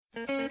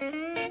You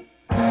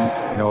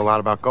know a lot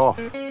about golf.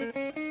 Well,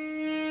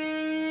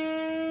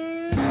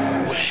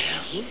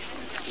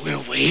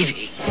 we're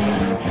waiting.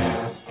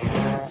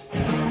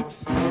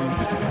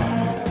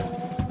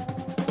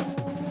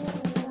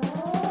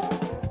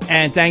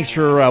 And thanks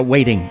for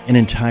waiting an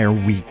entire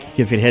week.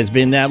 If it has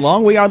been that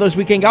long, we are those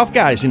Weekend Golf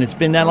Guys, and it's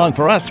been that long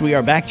for us. We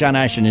are back. John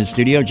Ashton in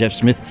studio. Jeff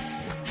Smith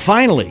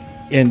finally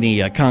in the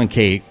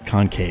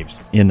concaves,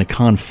 in the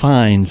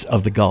confines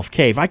of the golf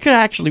cave. I could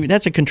actually,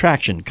 that's a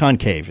contraction.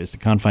 Concave is the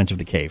confines of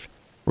the cave.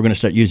 We're going to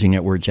start using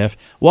that word, Jeff.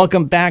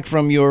 Welcome back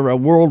from your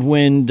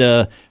whirlwind,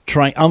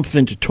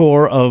 triumphant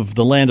tour of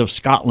the land of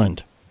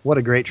Scotland. What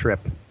a great trip.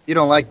 You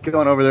don't like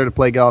going over there to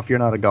play golf, you're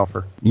not a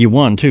golfer. You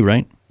won, too,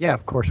 right? Yeah,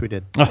 of course we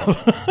did.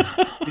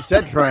 You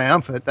said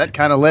triumphant. That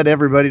kind of led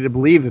everybody to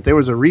believe that there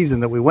was a reason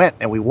that we went,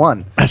 and we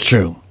won. That's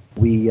true.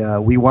 We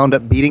wound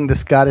up beating the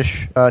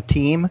Scottish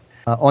team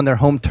on their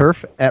home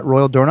turf at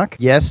Royal Dornoch.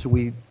 Yes,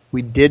 we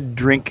did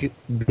drink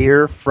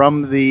beer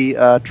from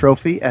the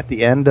trophy at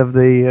the end of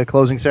the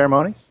closing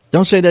ceremonies.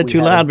 Don't say that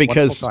too loud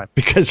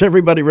because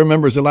everybody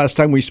remembers the last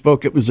time we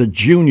spoke, it was a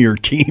junior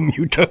team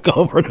you took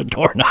over to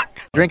Dornoch.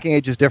 Drinking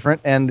age is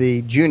different, and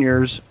the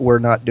juniors were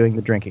not doing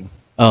the drinking.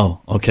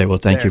 Oh, okay. Well,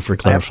 thank you for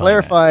clarifying. I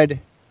have clarified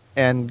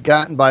and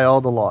gotten by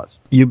all the laws.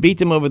 You beat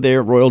them over there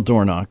at Royal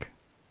Dornoch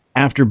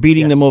after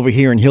beating them over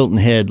here in Hilton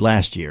Head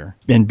last year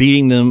and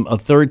beating them a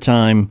third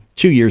time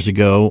 2 years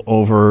ago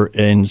over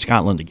in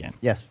Scotland again.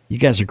 Yes. You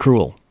guys are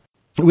cruel.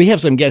 We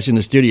have some guests in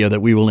the studio that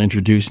we will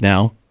introduce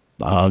now.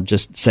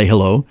 Just say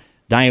hello.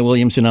 Dianne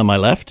Williamson on my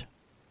left.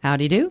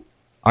 Howdy do.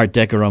 Art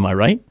Decker on my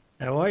right.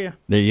 How are you?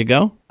 There you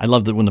go. I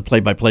love that when the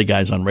play-by-play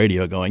guys on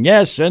radio going,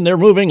 yes, and they're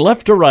moving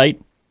left to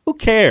right. Who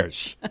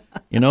cares?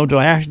 Do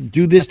I have to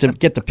do this to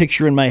get the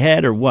picture in my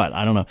head or what?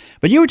 I don't know.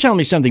 But you were telling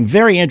me something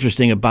very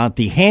interesting about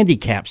the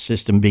handicap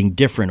system being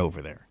different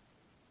over there.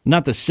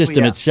 Not the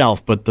system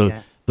itself, but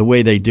the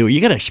way they do it. You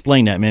got to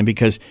explain that, man,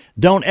 because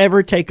don't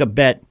ever take a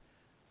bet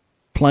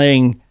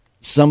playing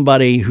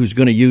somebody who's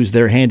going to use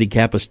their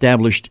handicap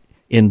established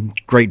in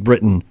Great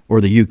Britain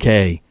or the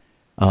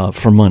UK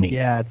for money.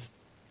 Yeah,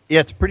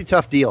 it's a pretty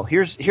tough deal.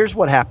 Here's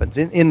what happens.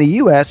 In the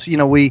U.S.,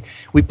 we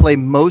play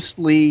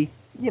mostly,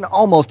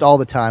 almost all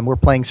the time, we're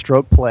playing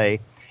stroke play,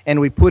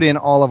 and we put in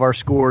all of our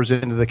scores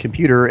into the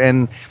computer,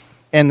 and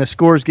the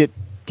scores get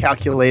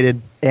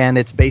calculated, and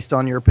it's based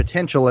on your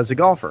potential as a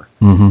golfer.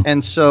 Mm-hmm.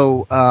 And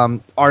so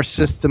our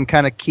system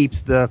kind of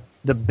keeps the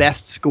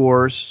best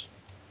scores.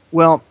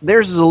 Well,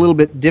 theirs is a little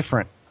bit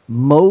different.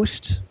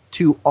 Most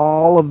to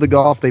all of the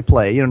golf they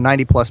play,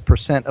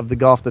 90+% of the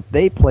golf that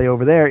they play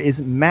over there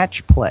is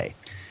match play,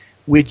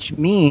 which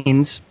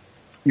means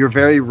you're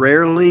very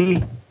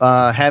rarely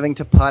having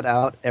to putt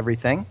out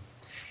everything,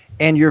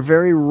 and you're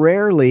very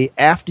rarely,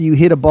 after you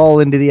hit a ball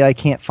into the I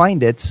can't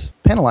find it,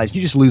 penalized.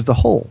 You just lose the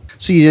hole.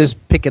 So you just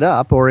pick it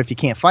up, or if you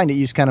can't find it,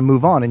 you just kind of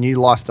move on, and you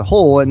lost a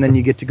hole, and then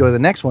you get to go to the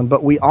next one.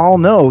 But we all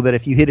know that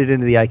if you hit it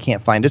into the I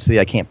can't find it, so the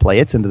I can't play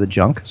it's into the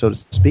junk, so to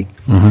speak,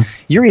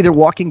 you're either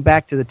walking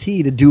back to the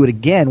tee to do it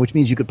again, which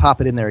means you could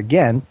pop it in there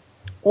again,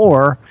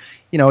 or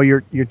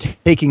you're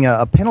taking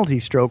a penalty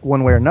stroke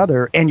one way or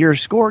another, and your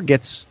score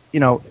gets,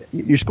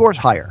 your score's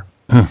higher.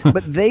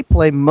 But they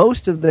play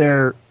most of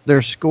their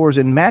scores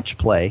in match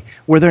play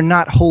where they're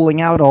not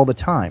holing out all the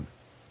time.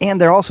 And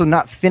they're also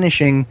not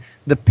finishing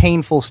the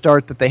painful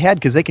start that they had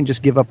because they can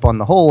just give up on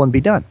the hole and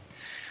be done.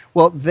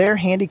 Well, their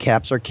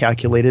handicaps are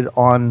calculated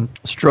on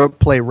stroke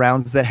play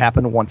rounds that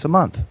happen once a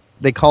month.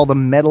 They call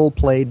them medal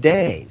play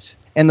days.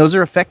 And those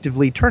are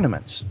effectively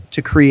tournaments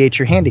to create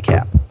your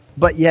handicap.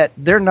 But yet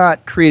they're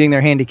not creating their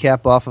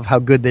handicap off of how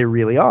good they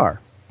really are,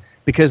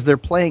 because they're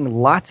playing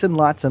lots and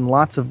lots and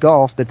lots of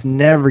golf that's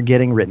never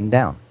getting written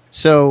down.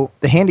 So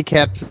the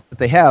handicaps that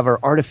they have are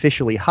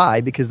artificially high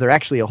because they're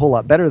actually a whole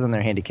lot better than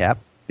their handicap,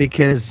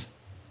 because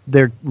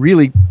they're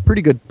really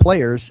pretty good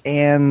players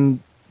and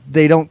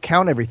they don't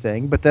count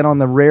everything. But then on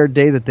the rare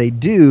day that they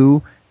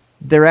do,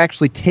 they're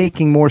actually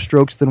taking more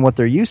strokes than what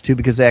they're used to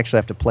because they actually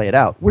have to play it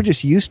out. We're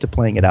just used to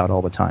playing it out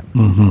all the time.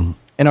 Mm-hmm.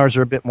 And ours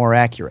are a bit more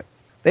accurate.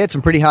 They had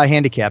some pretty high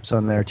handicaps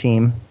on their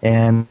team,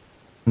 and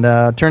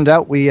turned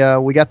out we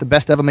got the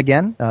best of them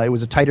again. It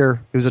was a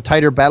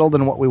tighter battle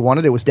than what we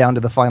wanted. It was down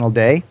to the final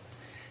day,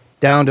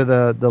 down to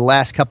the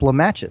last couple of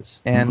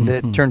matches, and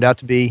it turned out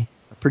to be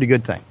a pretty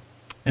good thing.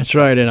 That's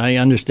right, and I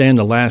understand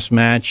the last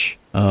match,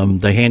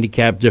 the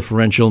handicap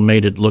differential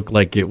made it look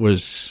like it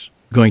was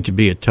going to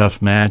be a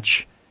tough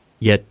match,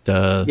 yet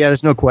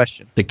there's no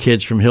question. The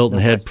kids from Hilton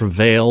Head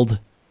prevailed.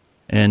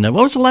 And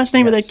what was the last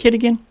name of that kid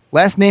again?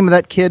 Last name of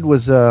that kid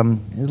was,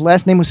 his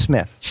last name was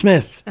Smith.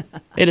 Smith.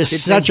 It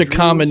is such a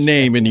common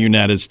name in the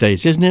United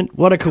States, isn't it?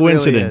 What a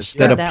coincidence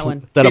really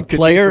that a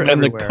player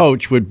and the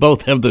coach would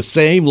both have the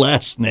same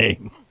last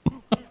name.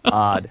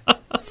 Odd.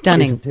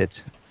 Stunning. Isn't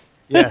it?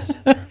 Yes.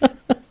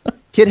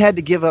 Kid had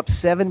to give up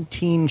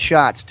 17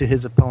 shots to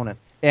his opponent.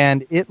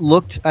 And it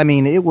looked,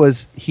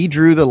 he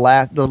drew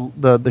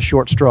the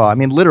short straw.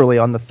 Literally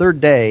on the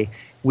third day,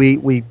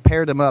 we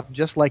paired him up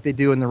just like they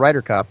do in the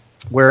Ryder Cup.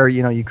 where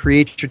you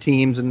create your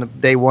teams,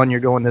 and day one you're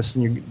going this,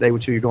 and day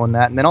two you're going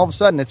that, and then all of a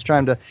sudden it's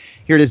time to.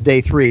 Here it is,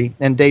 day three,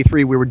 and day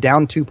three we were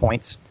down 2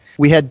 points.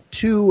 We had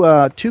two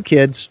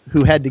kids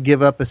who had to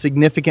give up a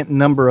significant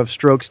number of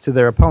strokes to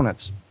their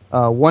opponents.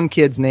 One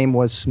kid's name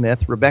was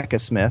Smith, Rebecca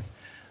Smith.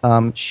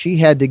 She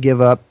had to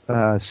give up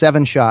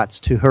 7 shots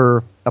to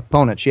her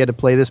opponent. She had to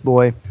play this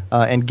boy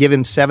and give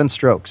him 7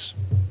 strokes,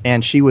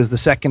 and she was the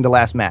second to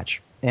last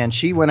match. And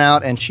she went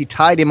out and she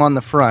tied him on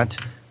the front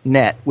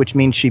net, which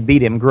means she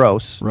beat him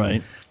gross.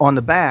 Right. On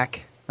the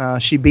back,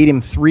 she beat him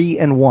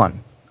 3-1,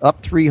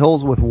 up 3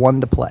 holes with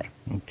 1 to play.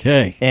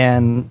 Okay.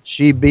 And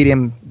she beat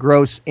him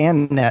gross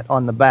and net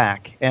on the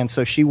back. And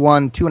so she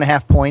won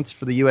 2.5 points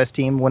for the U.S.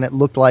 team when it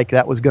looked like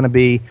that was going to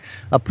be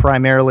a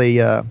primarily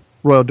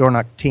Royal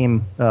Dornoch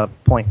team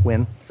point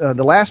win.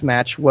 The last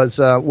match was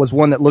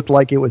one that looked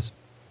like it was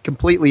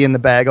completely in the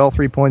bag. All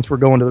 3 points were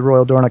going to the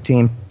Royal Dornoch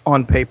team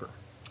on paper.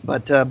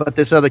 But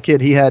this other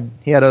kid, he had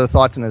other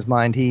thoughts in his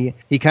mind. He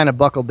kind of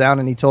buckled down,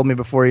 and he told me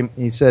before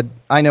he said,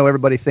 I know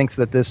everybody thinks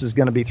that this is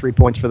going to be 3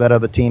 points for that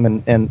other team,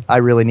 and I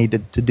really need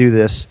to do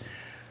this.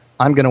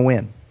 I'm going to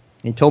win.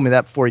 He told me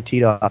that before he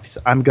teed off. He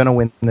said, I'm going to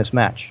win this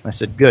match. I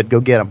said, good, go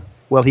get him.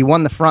 Well, he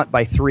won the front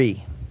by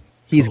 3.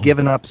 He's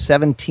given up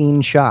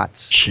 17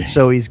 shots. Jeez.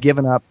 So he's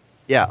given up,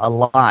 a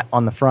lot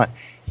on the front.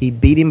 He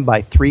beat him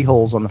by 3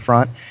 holes on the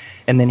front,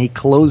 and then he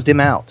closed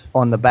him out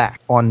on the back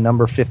on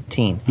number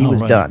 15. He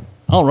was done.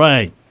 All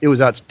right. It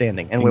was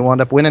outstanding, and we wound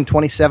up winning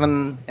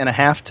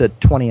 27.5 to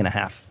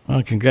 20.5.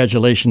 Well,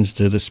 congratulations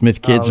to the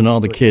Smith kids and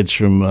all the kids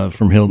from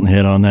Hilton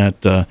Head on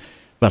that.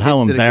 But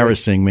how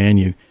embarrassing,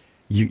 man!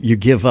 You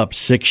give up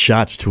 6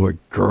 shots to a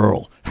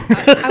girl.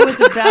 I was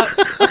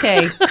about,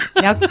 okay,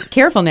 now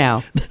careful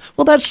now.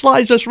 Well, that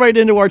slides us right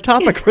into our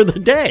topic for the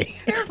day.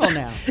 Careful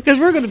now. Because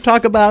we're going to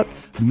talk about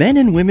men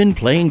and women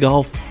playing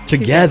golf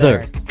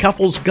together.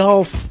 Couples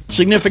golf,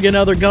 significant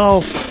other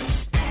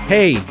golf.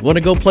 Hey, want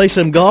to go play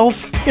some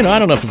golf? I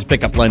don't know if it's a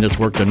pickup line that's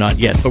worked or not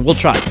yet, but we'll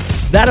try.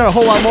 That and a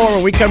whole lot more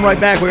when we come right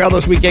back. We are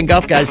those weekend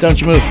golf guys.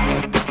 Don't you move.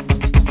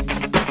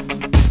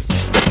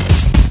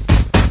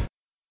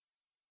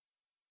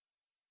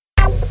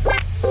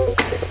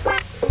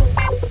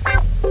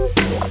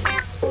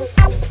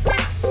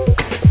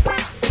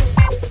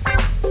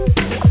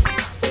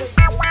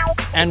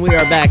 And we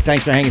are back.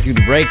 Thanks for hanging through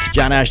the break.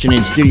 John Ashton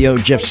in studio.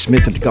 Jeff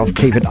Smith at the Golf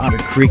Cave at Otter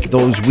Creek.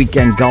 Those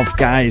weekend golf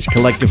guys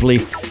collectively.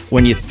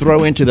 When you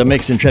throw into the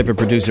mix, intrepid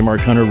producer Mark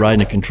Hunter riding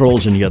the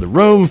controls in the other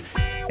room.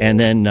 And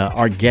then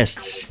our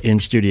guests in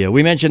studio.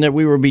 We mentioned that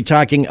we will be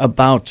talking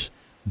about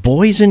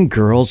boys and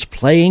girls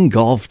playing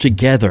golf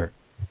together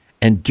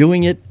and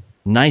doing it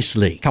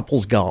nicely.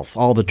 Couples golf,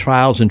 all the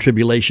trials and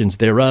tribulations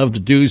thereof, the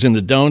do's and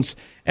the don'ts.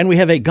 And we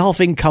have a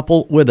golfing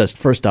couple with us.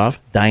 First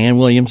off, Dianne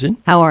Williamson.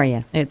 How are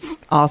you? It's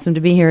awesome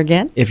to be here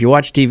again. If you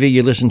watch TV,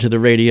 you listen to the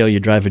radio, you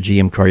drive a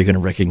GM car, you're going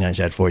to recognize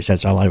that voice.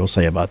 That's all I will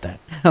say about that.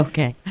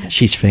 Okay.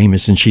 She's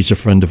famous, and she's a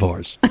friend of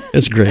ours.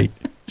 It's great.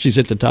 She's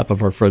at the top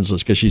of our friends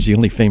list because she's the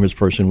only famous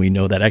person we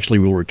know that actually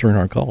will return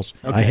our calls.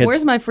 Okay.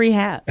 Where's my free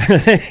hat?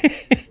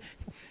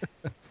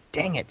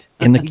 Dang it.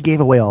 We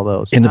gave away all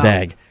those. In the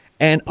bag.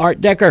 And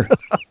Art Decker.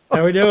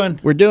 How we doing?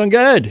 We're doing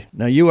good.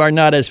 Now, you are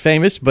not as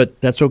famous,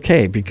 but that's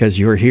okay because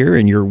you're here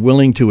and you're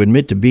willing to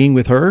admit to being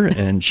with her,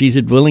 and she's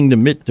willing to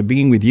admit to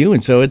being with you,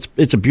 and so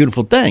it's a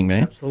beautiful thing,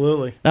 man.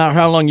 Absolutely. Now,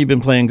 how long you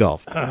been playing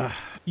golf?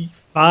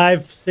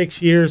 5,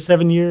 6 years,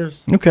 7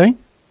 years. Okay.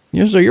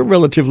 Yeah, so you're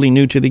relatively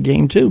new to the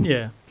game, too.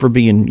 Yeah. For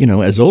being,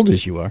 as old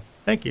as you are.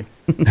 Thank you.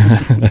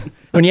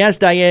 When you ask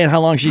Dianne how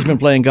long she's been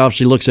playing golf,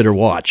 she looks at her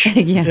watch.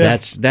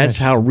 Yes. That's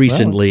how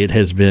recently it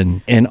has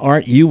been. And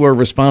Art, you were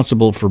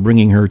responsible for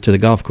bringing her to the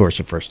golf course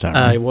the first time,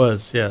 right? I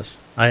was, yes.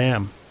 I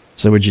am.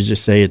 So would you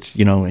just say it's,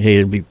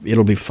 hey,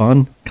 it'll be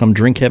fun, come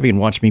drink heavy and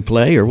watch me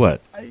play, or what?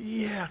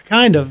 Yeah,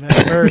 kind of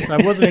at first. I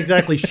wasn't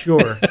exactly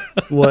sure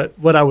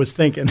what I was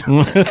thinking. He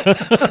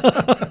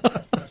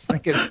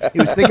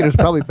was thinking it was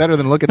probably better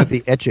than looking at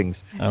the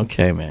etchings.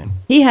 Okay, man.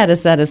 He had a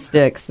set of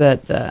sticks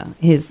that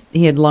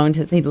he'd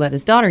let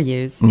his daughter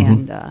use,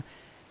 and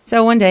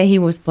so one day he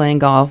was playing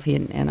golf,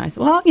 and I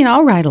said, well,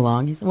 I'll ride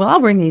along. He said, well, I'll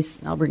bring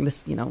this,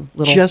 little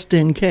just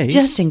in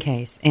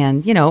case,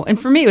 and and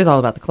for me it was all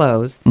about the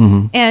clothes,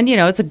 and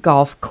it's a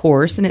golf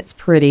course and it's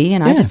pretty,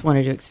 and I just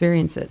wanted to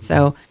experience it.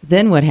 So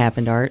then what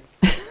happened, Art?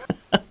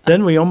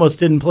 Then we almost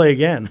didn't play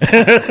again.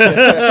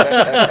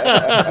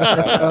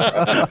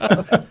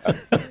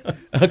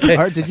 Okay.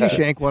 Art, did you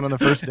shank one on the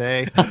first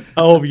day?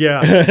 Oh,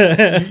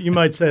 yeah. You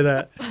might say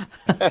that.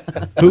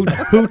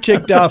 Who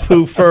ticked off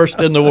who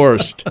first and the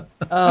worst?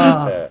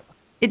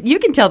 You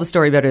can tell the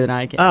story better than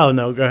I can. Oh,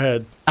 no, go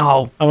ahead.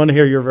 Oh. I want to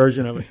hear your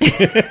version of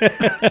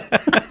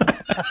it.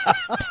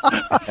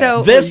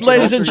 So this,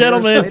 ladies and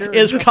gentlemen,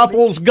 is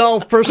couples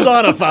golf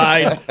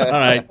personified. All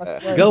right,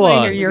 go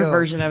on. Hear your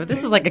version of it.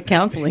 This is like a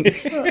counseling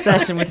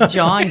session with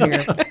John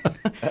here.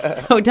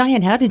 So,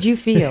 Dianne, how did you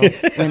feel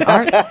when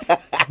Art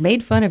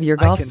made fun of your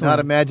golf swing? I cannot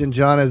imagine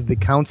John as the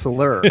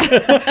counselor.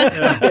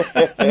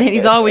 And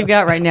he's all we've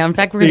got right now. In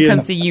fact, we're going to come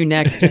see you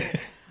next.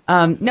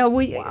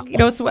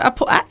 No, so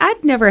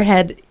I'd never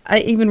had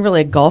even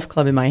really a golf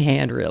club in my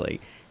hand, really.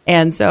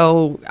 And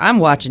so I'm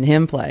watching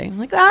him play. I'm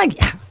like,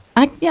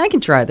 I can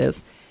try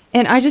this.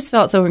 And I just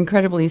felt so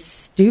incredibly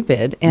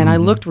stupid, and I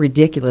looked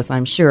ridiculous,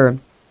 I'm sure.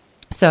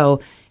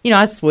 So, I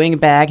was swinging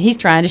back. He's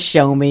trying to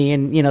show me,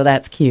 and,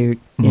 that's cute.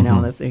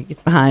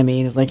 It's behind me.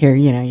 And it's like, here,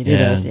 you do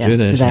this. Yeah, do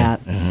that. Yeah.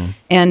 Uh-huh.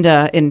 And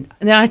then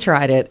I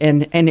tried it,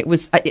 and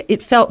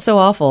it felt so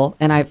awful,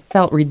 and I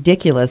felt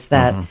ridiculous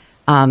that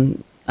I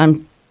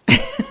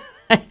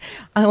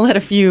let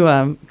a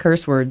few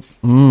curse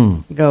words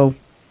go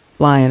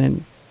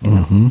flying,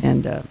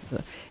 and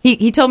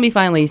he told me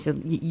finally, he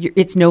said,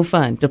 it's no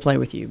fun to play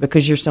with you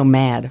because you're so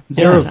mad.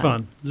 Zero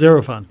fun.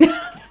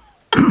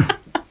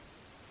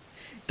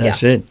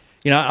 That's it.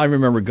 I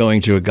remember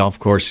going to a golf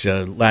course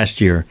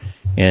last year,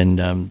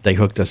 and they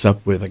hooked us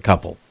up with a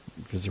couple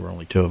because there were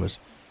only two of us.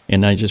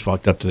 And I just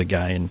walked up to the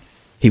guy, and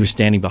he was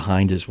standing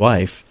behind his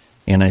wife.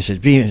 And I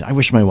said, I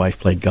wish my wife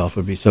played golf. It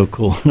would be so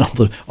cool.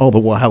 And all the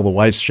while, the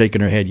wife's shaking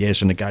her head,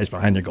 yes, and the guy's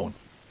behind there going,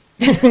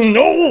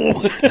 no.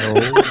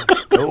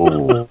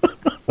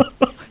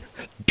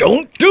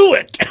 Don't do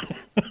it.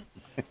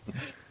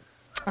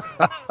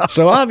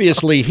 So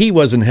obviously, he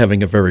wasn't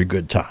having a very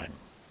good time.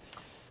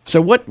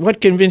 So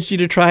what convinced you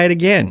to try it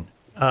again?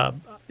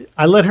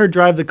 I let her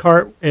drive the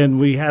cart, and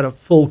we had a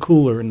full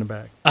cooler in the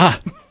back.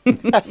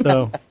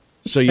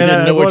 So you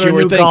didn't know what you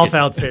were thinking. Golf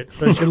outfit,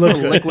 so she looked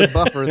a liquid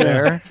buffer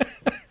there.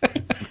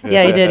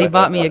 Yeah, he did. He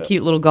bought me a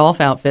cute little golf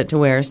outfit to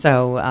wear.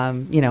 So,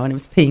 and it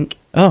was pink.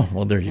 Oh,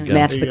 well, there you go.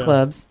 Matched the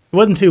clubs. It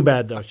wasn't too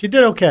bad though. She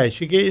did okay.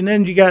 And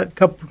then you got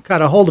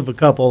a hold of a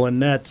couple,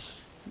 and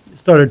that's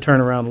started to turn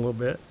around a little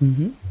bit.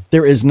 Mm-hmm.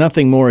 There is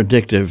nothing more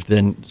addictive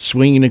than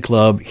swinging a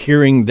club,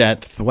 hearing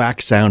that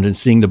thwack sound, and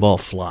seeing the ball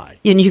fly.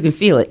 And you can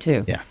feel it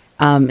too. Yeah.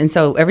 And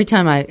so every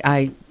time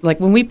I like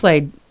when we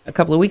played a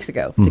couple of weeks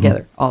ago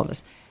together, all of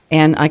us.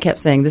 And I kept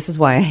saying, this is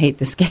why I hate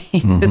this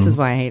game. This is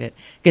why I hate it.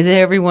 Because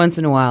every once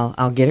in a while,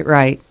 I'll get it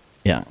right.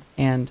 Yeah.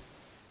 And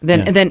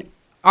then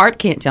Art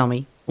can't tell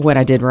me what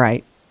I did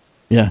right.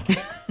 Yeah.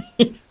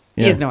 He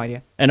has no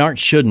idea. And Art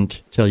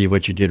shouldn't tell you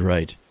what you did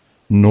right,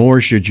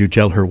 nor should you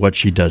tell her what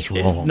she does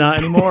wrong. Not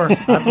anymore.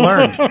 I've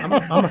learned.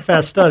 I'm a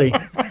fast study.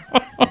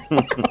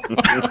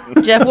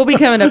 Jeff, we'll be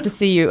coming up to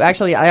see you.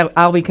 Actually,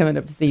 I'll be coming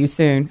up to see you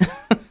soon.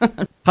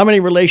 How many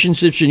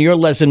relationships in your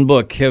lesson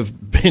book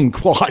have been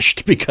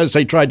quashed because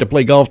they tried to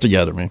play golf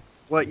together, man?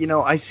 Well,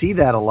 I see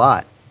that a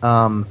lot,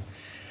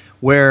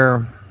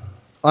 where,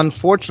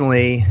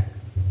 unfortunately,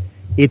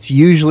 it's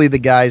usually the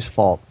guy's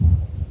fault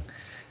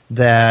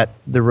that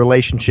the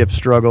relationship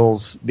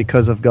struggles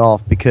because of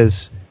golf,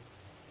 because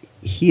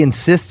he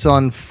insists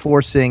on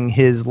forcing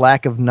his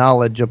lack of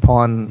knowledge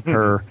upon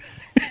her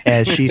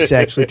as she's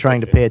actually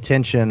trying to pay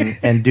attention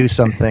and do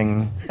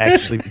something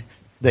actually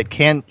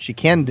that she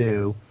can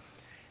do.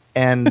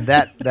 And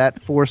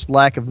that forced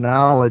lack of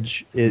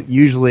knowledge, it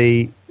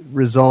usually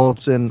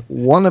results in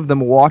one of them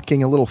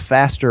walking a little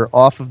faster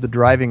off of the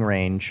driving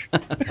range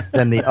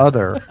than the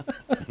other.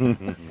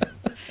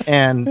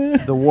 And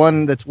the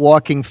one that's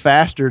walking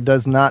faster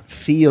does not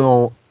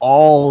feel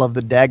all of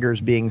the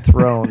daggers being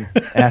thrown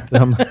at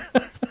them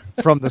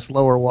from the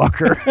slower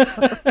walker.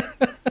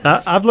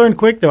 I've learned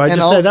quick, though. I and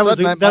just all said of that a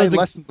sudden, my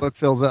lesson book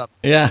fills up.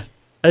 Yeah.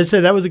 I just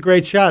said that was a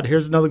great shot.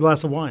 Here's another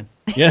glass of wine.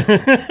 Yeah.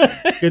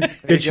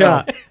 Good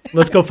shot. Go.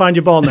 Let's go find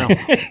your ball now.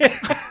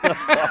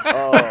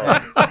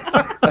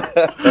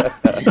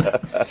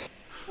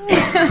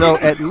 So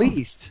at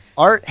least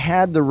Art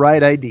had the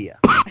right idea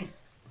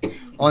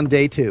on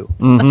day 2.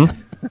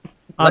 Mm-hmm.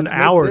 On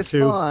hour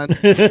 2.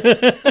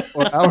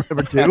 Or hour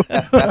number 2.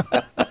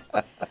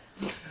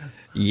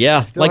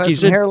 Yeah. Still like has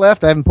some hair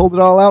left. I haven't pulled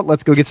it all out.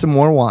 Let's go get some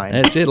more wine.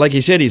 That's it. Like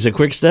you said, he's a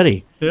quick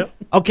study. Yeah.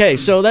 Okay,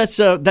 so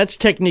that's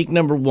technique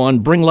number 1.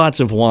 Bring lots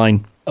of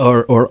wine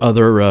or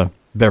other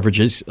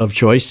beverages of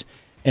choice,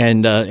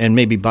 and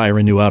maybe buy her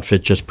a new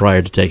outfit just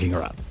prior to taking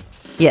her out.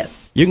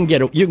 Yes. You can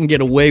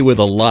get away with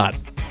a lot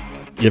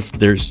if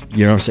there's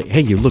say,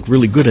 hey, you look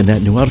really good in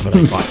that new outfit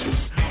I bought you.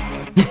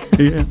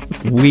 Yeah.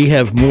 We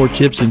have more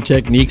tips and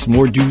techniques,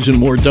 more do's and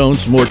more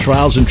don'ts, more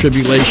trials and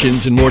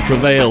tribulations, and more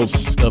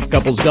travails of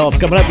couples golf.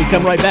 Coming up, we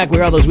come right back. We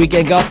are those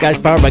weekend golf guys,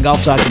 powered by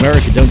Golf Talk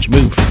America. Don't you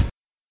move.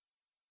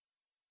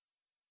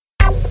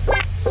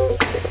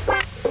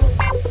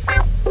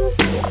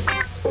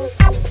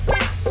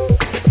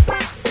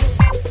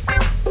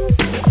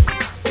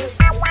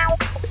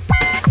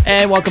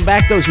 And welcome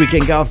back, those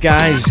weekend golf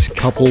guys.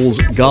 Couples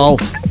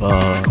golf.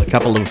 A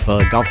couple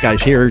of golf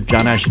guys here.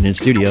 John Ashton in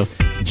studio.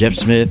 Jeff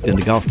Smith in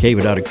the Golf Cave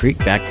at Otter Creek,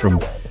 back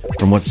from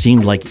what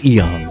seemed like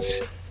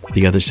eons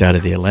the other side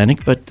of the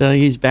Atlantic. But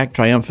he's back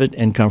triumphant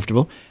and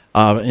comfortable.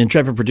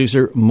 Intrepid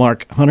producer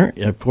Mark Hunter,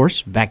 of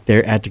course, back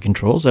there at the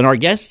controls. And our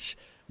guests,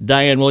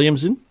 Dianne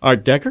Williamson,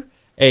 Art Decker,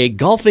 a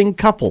golfing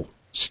couple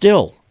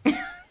still,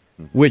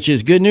 which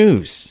is good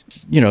news.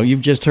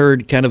 you've just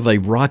heard kind of a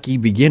rocky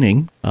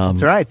beginning.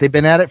 That's right. They've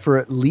been at it for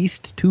at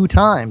least 2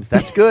 times.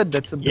 That's good.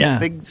 That's a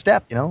big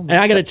step, And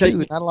I got to tell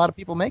you, not a lot of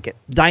people make it.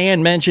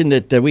 Dianne mentioned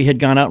that we had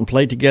gone out and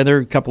played together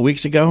a couple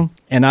weeks ago,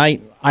 and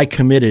I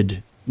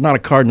committed not a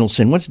cardinal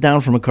sin. What's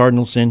down from a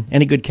cardinal sin?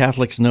 Any good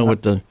Catholics know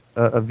what the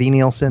a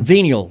venial sin?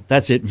 Venial,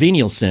 that's it,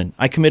 venial sin.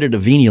 I committed a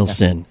venial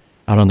sin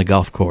out on the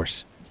golf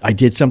course. I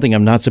did something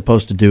I'm not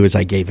supposed to do, is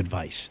I gave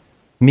advice.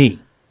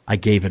 I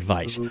gave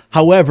advice. Mm-hmm.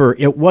 However,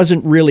 it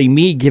wasn't really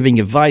me giving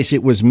advice.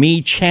 It was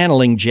me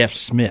channeling Jeff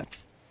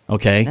Smith.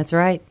 Okay? That's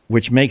right.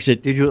 Which makes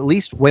it... Did you at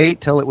least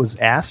wait till it was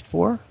asked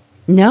for?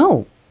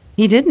 No,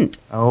 he didn't.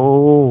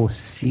 Oh,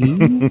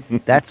 see?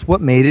 That's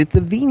what made it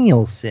the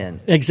venial sin.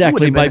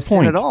 Exactly my point.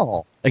 Sin at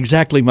all.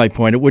 Exactly my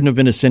point. It wouldn't have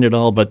been a sin at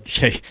all, but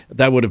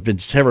that would have been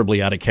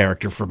terribly out of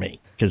character for me,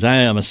 because I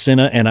am a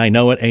sinner and I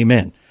know it.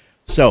 Amen.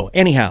 So,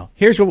 anyhow,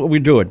 here's what we're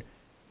doing.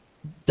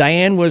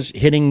 Dianne was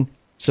hitting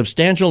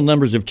substantial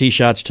numbers of tee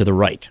shots to the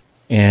right,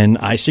 and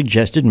I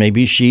suggested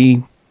maybe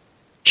she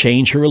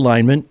change her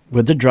alignment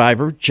with the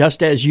driver,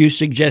 just as you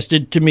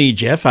suggested to me,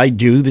 Jeff. I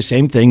do the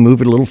same thing, move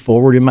it a little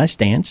forward in my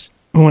stance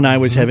when I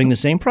was having the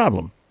same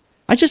problem.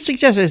 I just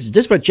suggested,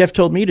 this is what Jeff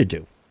told me to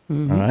do.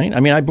 Mm-hmm. All right? I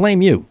mean, I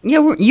blame you.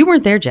 Yeah, you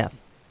weren't there, Jeff.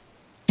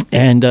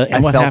 And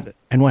what happened?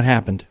 And what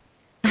happened?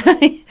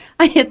 I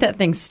hit that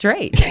thing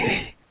straight,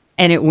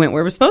 and it went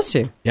where it was supposed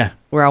to. Yeah.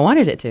 Where I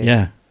wanted it to.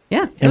 Yeah.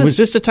 Yeah. And was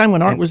this the time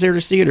when Art was there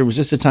to see it, or was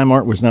this the time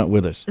Art was not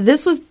with us?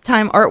 This was the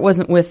time Art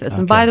wasn't with us.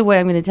 Okay. And by the way,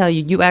 I'm going to tell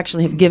you, you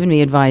actually have given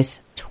me advice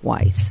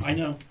twice. I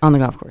know. On the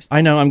golf course.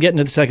 I know. I'm getting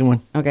to the second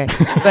one. Okay.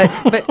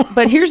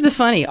 But here's the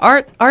funny.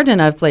 Art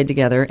and I have played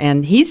together,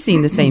 and he's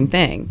seen the same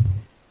thing.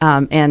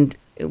 And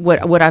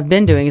what I've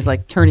been doing is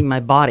like turning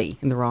my body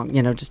in the wrong,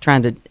 just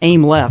trying to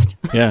aim left.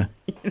 Yeah.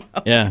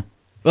 Yeah.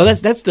 Well, I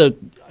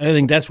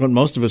think that's what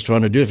most of us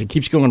want to do. If it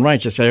keeps going right,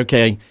 just say,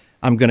 okay,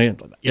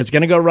 it's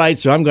going to go right,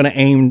 so I'm going to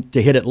aim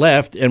to hit it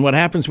left. And what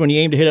happens when you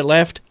aim to hit it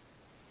left?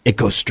 It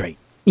goes straight.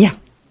 Yeah.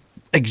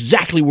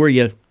 Exactly where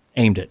you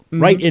aimed it.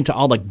 Mm-hmm. Right into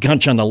all the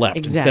gunch on the left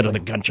instead of the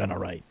gunch on the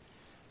right.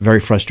 Very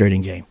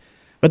frustrating game.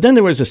 But then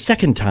there was a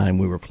second time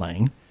we were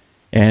playing,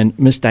 and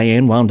Miss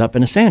Dianne wound up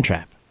in a sand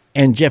trap.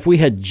 And, Jeff, we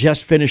had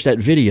just finished that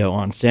video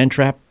on sand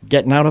trap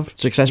getting out of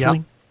successfully.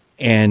 Yep.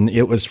 And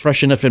it was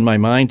fresh enough in my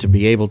mind to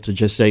be able to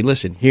just say,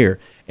 listen, here.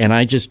 And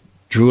I just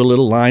drew a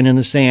little line in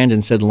the sand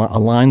and said,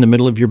 align the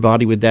middle of your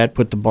body with that,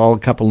 put the ball a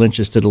couple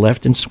inches to the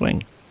left and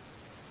swing.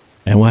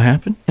 And what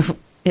happened?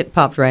 It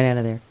popped right out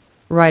of there,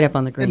 right up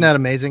on the green. Isn't that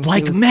amazing?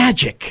 Like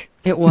magic.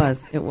 It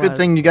was. It was. Good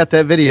thing you got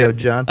that video,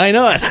 John. I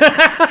know it.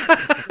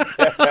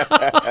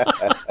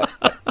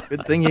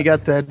 Good thing you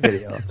got that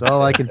video. That's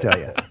all I can tell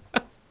you.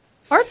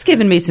 Art's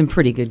given me some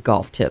pretty good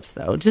golf tips,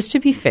 though, just to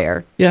be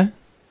fair. Yeah.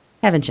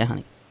 Haven't you,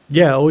 honey?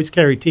 Yeah, always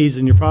carry tees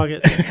in your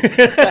pocket.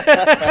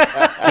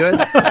 That's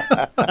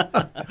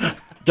good.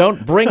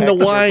 Don't bring the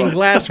wine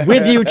glass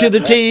with you to the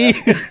tee.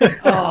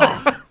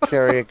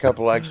 Carry a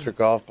couple extra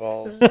golf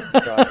balls.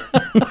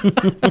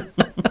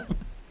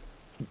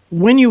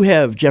 When you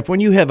have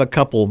a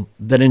couple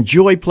that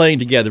enjoy playing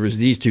together as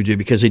these two do,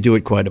 because they do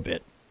it quite a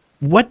bit,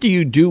 what do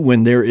you do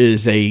when there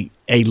is a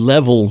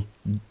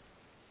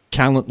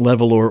talent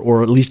level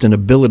or at least an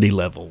ability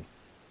level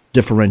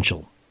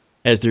differential,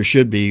 as there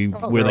should be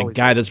with a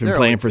guy that's been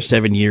playing for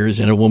 7 years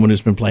and a woman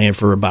who's been playing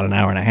for about an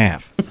hour and a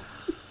half?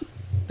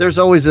 There's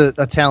always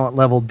a talent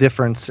level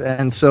difference.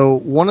 And so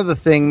one of the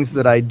things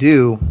that I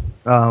do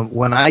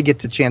when I get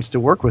the chance to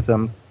work with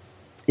them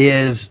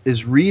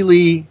is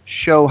really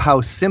show how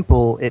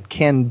simple it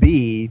can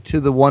be to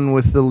the one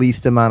with the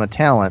least amount of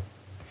talent,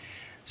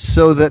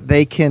 so that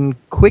they can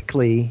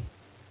quickly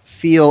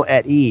feel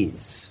at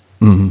ease.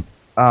 Mm-hmm.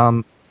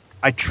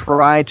 I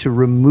try to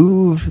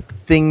remove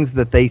things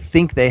that they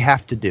think they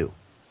have to do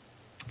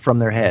from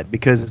their head,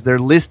 because their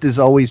list is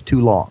always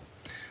too long.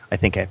 I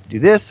think I have to do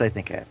this. I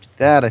think I have to do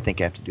that. I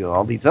think I have to do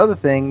all these other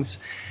things.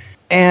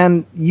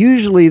 And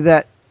usually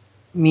that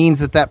means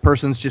that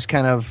person's just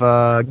kind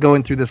of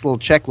going through this little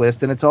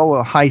checklist, and it's all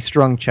a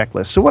high-strung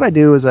checklist. So what I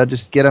do is I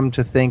just get them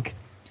to think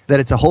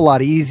that it's a whole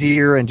lot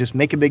easier and just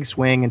make a big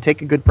swing and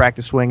take a good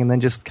practice swing and then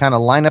just kind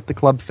of line up the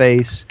club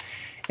face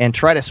and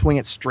try to swing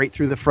it straight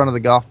through the front of the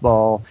golf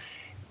ball.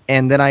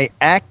 And then I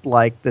act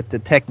like that the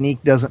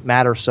technique doesn't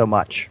matter so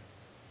much,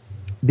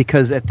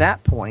 because at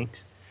that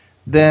point,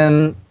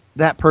 then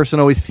that person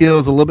always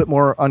feels a little bit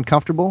more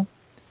uncomfortable.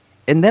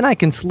 And then I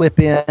can slip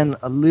in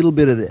a little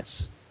bit of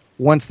this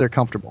once they're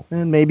comfortable,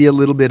 and maybe a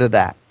little bit of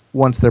that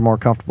once they're more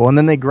comfortable. And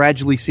then they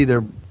gradually see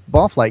their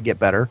ball flight get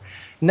better.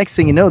 Next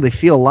thing you know, they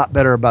feel a lot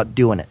better about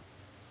doing it.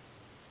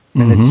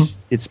 And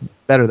it's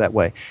better that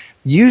way.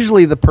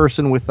 Usually the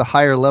person with the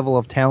higher level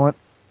of talent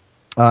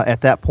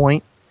at that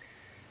point,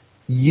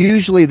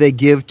 usually they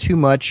give too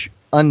much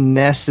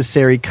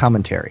unnecessary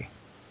commentary.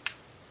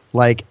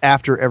 Like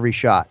after every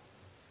shot.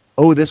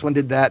 Oh, this one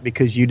did that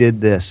because you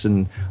did this.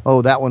 And,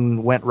 oh, that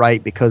one went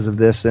right because of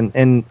this.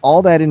 And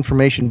all that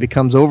information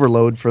becomes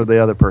overload for the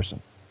other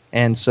person.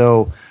 And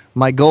so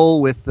my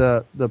goal with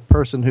the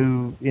person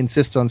who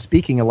insists on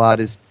speaking a lot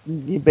is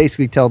you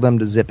basically tell them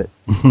to zip it.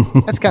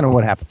 That's kind of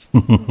what happens.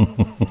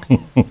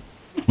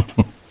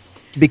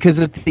 Because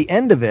at the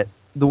end of it,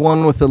 the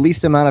one with the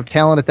least amount of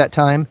talent at that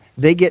time,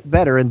 they get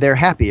better and they're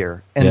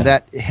happier. And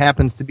that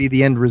happens to be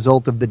the end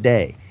result of the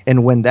day.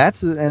 And when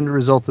that's the end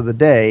result of the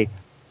day,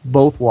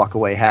 both walk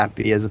away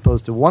happy, as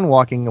opposed to one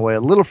walking away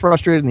a little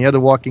frustrated and the other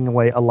walking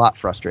away a lot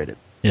frustrated.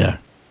 Yeah.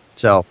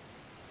 So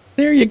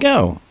there you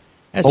go.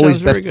 That always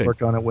sounds very best good. to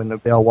work on it when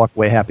they all walk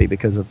away happy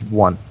because of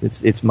one.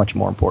 It's much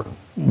more important.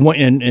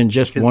 And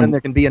just Because one. then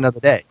there can be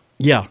another day.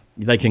 Yeah,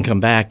 they can come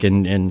back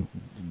and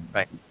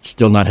Right.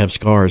 still not have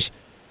scars,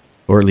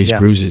 or at least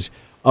bruises.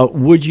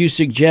 Would you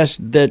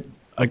suggest that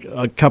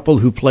a couple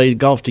who play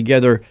golf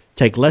together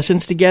take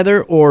lessons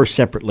together or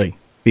separately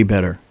be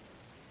better?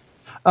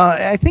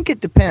 I think it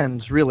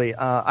depends, really.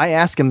 I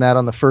ask them that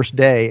on the first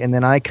day, and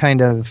then I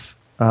kind of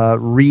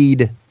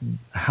read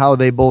how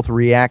they both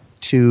react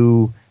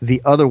to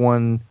the other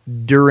one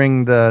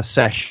during the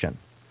session.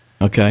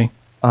 Okay.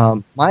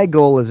 My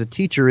goal as a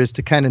teacher is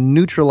to kind of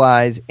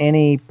neutralize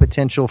any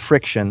potential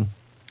friction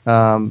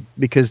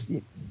because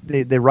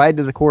they ride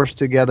to the course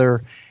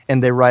together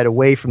and they ride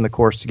away from the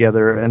course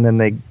together, and then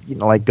they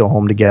like go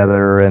home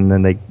together, and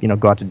then they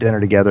go out to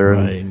dinner together.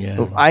 Right, and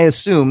yeah. I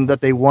assume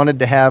that they wanted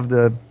to have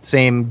the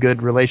same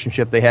good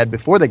relationship they had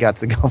before they got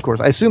to the golf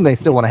course. I assume they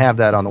still want to have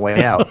that on the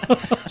way out.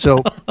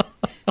 So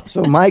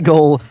my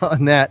goal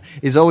on that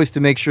is always to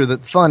make sure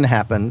that fun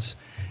happens,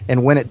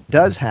 and when it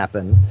does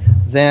happen,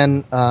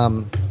 then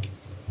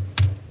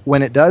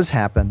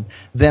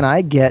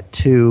I get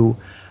to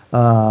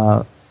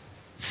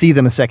see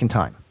them a second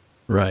time.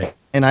 Right.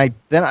 And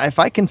if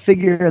I can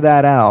figure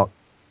that out,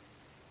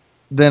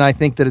 then I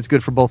think that it's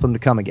good for both of them to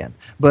come again.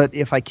 But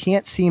if I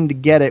can't seem to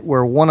get it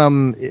where one of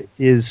them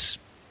is,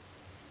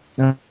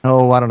 I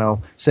don't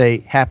know,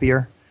 say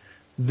happier,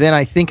 then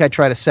I think I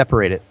try to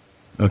separate it.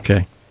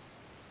 Okay.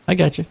 I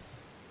got you.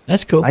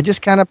 That's cool. I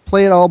just kind of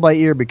play it all by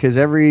ear because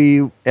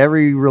every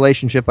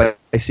relationship I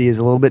see is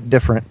a little bit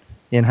different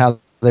in how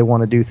they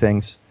want to do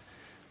things.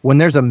 When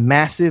there's a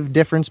massive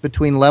difference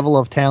between level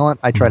of talent,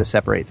 I try to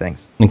separate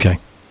things. Okay.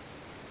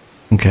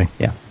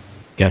 Yeah.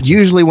 Gotcha.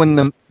 Usually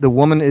when the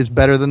woman is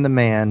better than the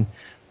man,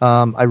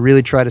 I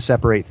really try to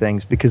separate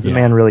things because the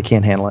man really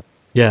can't handle it.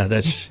 Yeah,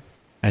 that's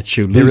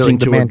true.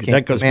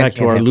 That goes back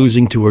to our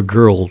losing to a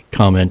girl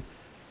comment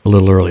a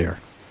little earlier.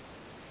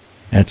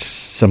 That's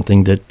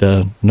something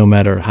that no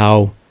matter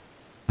how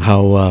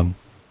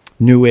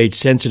new age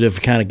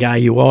sensitive kind of guy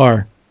you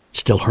are, it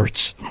still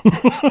hurts.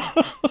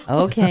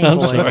 Okay, I'm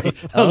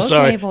boys.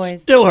 sorry.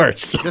 Boys. Still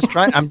hurts.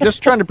 I'm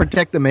just trying to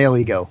protect the male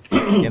ego.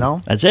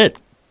 That's it.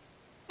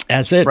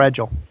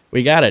 Fragile.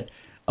 We got it.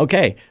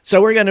 Okay, so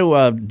we're going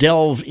to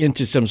delve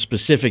into some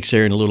specifics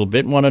here in a little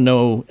bit. Want to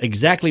know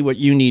exactly what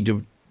you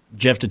need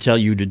Jeff to tell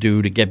you to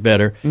do to get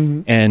better.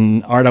 Mm-hmm.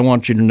 And Art, I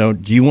want you to know,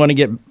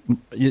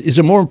 is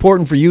it more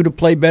important for you to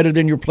play better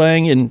than you're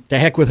playing and to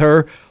heck with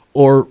her,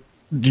 or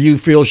do you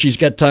feel she's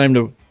got time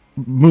to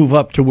move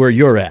up to where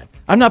you're at?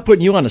 I'm not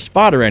putting you on the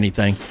spot or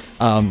anything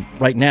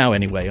right now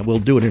anyway. We'll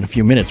do it in a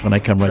few minutes when I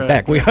come right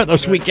back. We are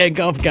those weekend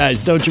golf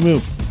guys. Don't you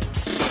move.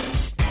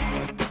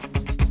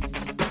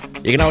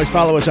 You can always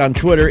follow us on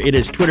Twitter. It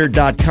is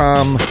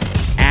twitter.com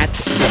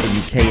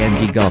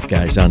 @WKND Golf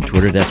Guys on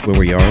Twitter. That's where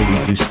we are.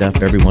 We do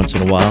stuff every once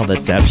in a while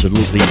that's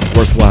absolutely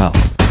worthwhile.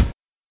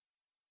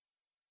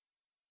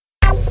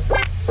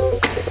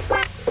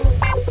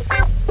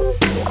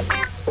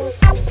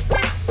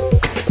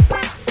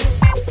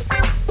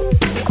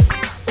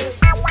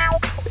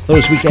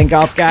 Those weekend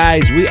golf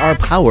guys, we are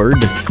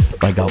powered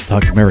by Golf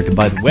Talk America.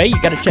 By the way, you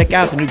got to check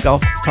out the new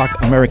Golf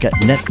Talk America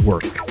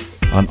network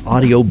on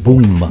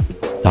audioboom.com.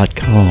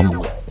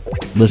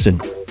 Listen,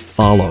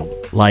 follow,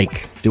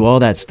 like, do all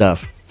that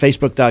stuff.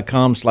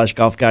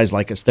 Facebook.com/golf guys,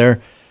 like us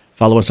there.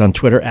 Follow us on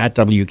Twitter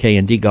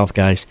 @WKND Golf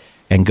Guys,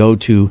 and go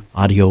to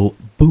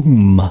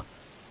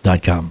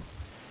audioboom.com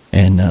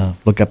and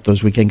look up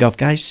those weekend golf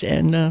guys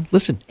and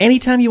listen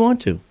anytime you want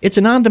to. It's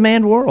an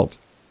on-demand world.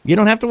 You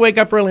don't have to wake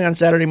up early on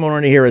Saturday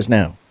morning to hear us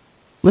now.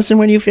 Listen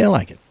when you feel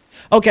like it.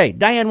 Okay,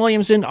 Dianne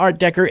Williamson, Art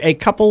Decker, a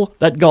couple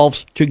that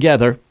golfs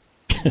together.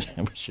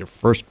 That was your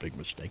first big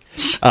mistake.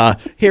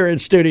 Here in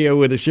studio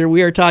with us here,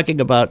 we are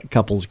talking about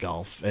couples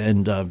golf.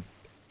 And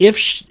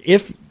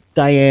if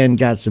Dianne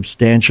got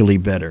substantially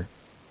better,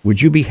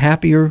 would you be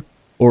happier,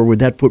 or would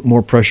that put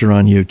more pressure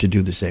on you to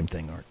do the same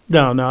thing, Art?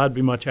 No, I'd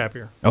be much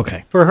happier.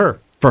 Okay. For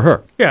her. For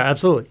her. Yeah,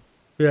 absolutely.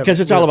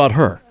 Because it's all about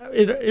her.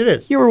 It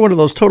is. You were one of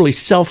those totally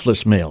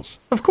selfless males.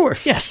 Of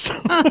course. Yes.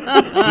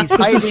 He's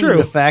hiding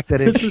the fact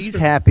that if she's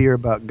happier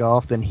about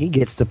golf, then he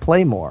gets to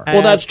play more.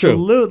 Well, that's true.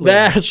 Absolutely.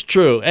 That's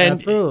true.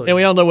 And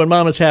we all know when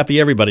Mama's happy,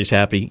 everybody's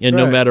happy, and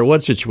no matter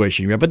what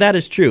situation you're in. But that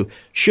is true.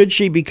 Should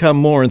she become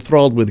more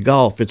enthralled with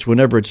golf, it's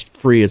whenever it's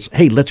free, it's,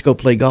 hey, let's go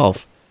play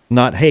golf.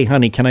 Not, hey,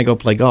 honey, can I go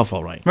play golf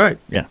all right? Right.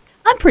 Yeah.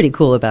 I'm pretty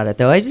cool about it,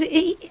 though.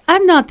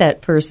 I'm not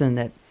that person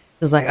that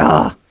is like,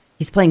 oh,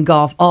 he's playing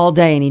golf all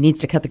day and he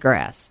needs to cut the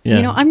grass. Yeah.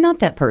 You know, I'm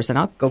not that person.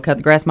 I'll go cut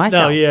the grass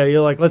myself. No, yeah,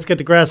 you're like, let's get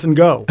the grass and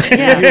go.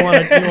 Yeah. You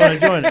want to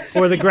join it,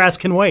 or the grass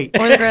can wait.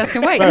 Or the grass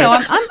can wait. Right. No,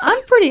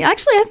 I'm pretty.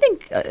 Actually, I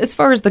think as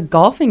far as the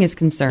golfing is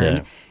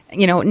concerned,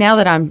 you know, now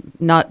that I'm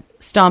not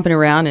stomping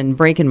around and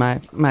breaking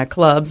my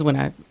clubs when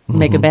I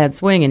make a bad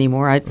swing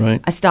anymore,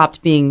 I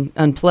stopped being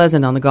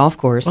unpleasant on the golf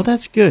course. Well,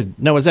 that's good.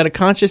 Now, was that a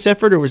conscious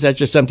effort, or was that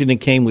just something that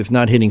came with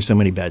not hitting so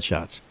many bad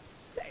shots?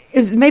 It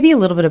was maybe a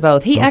little bit of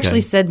both. He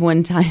actually said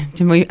one time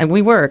to me, and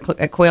we were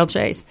at Quail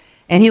Chase,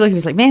 and he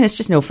was like, "Man, it's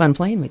just no fun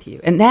playing with you,"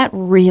 and that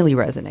really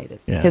resonated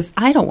because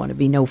I don't want to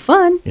be no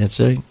fun. Yes,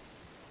 sir.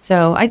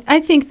 So I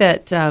think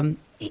that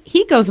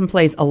he goes and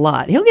plays a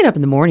lot. He'll get up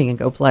in the morning and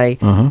go play,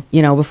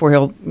 you know, before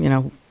he'll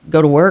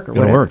go to work or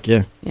whatever.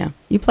 Yeah.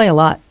 You play a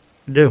lot.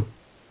 You do.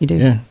 You do.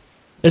 Yeah,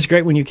 it's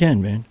great when you can,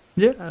 man.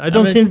 Yeah, I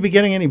don't seem to be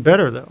getting any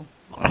better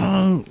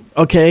though.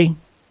 Okay,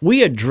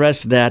 we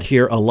addressed that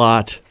here a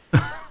lot.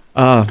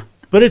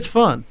 But it's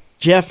fun.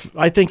 Jeff,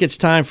 I think it's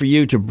time for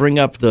you to bring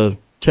up the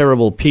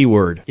terrible P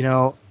word. You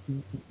know,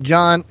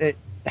 John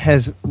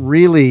has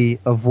really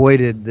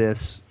avoided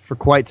this for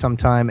quite some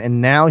time,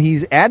 and now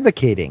he's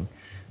advocating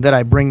that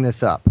I bring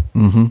this up,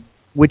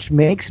 which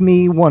makes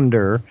me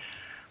wonder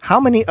how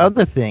many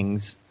other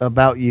things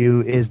about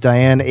you is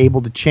Dianne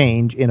able to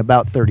change in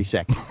about 30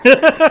 seconds?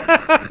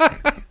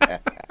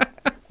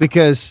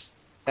 Because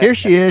here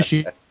she is,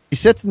 she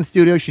sits in the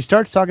studio, she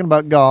starts talking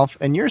about golf,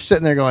 and you're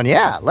sitting there going,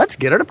 yeah, let's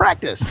get her to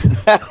practice.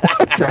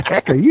 What the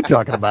heck are you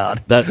talking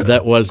about?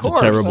 That was the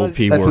terrible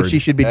P word. That's what she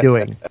should be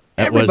doing.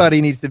 Everybody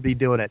needs to be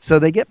doing it so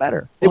they get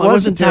better. Well, it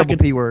wasn't a terrible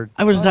P word.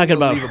 I wasn't talking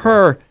about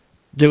her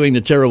doing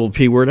the terrible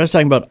P word. I was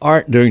talking about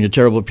Art doing the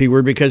terrible P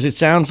word because it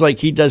sounds like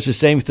he does the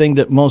same thing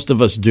that most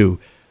of us do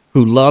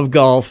who love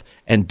golf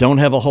and don't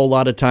have a whole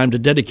lot of time to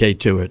dedicate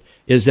to it,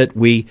 is that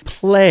we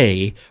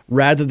play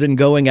rather than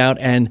going out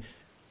and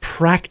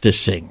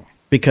practicing.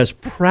 Because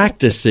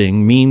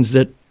practicing means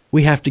that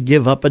we have to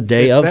give up a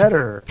day of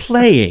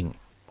playing.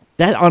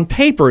 That on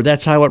paper,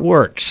 that's how it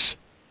works.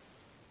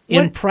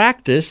 In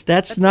practice,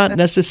 that's not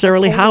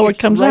necessarily how it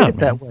comes out.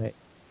 That way.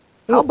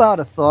 How about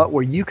a thought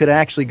where you could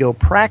actually go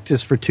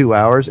practice for 2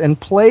 hours and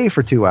play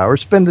for 2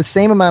 hours, spend the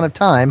same amount of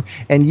time,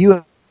 and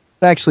you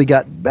actually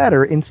got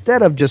better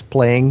instead of just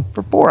playing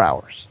for 4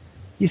 hours?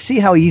 You see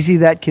how easy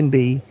that can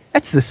be?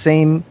 That's the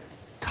same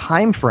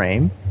time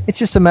frame. It's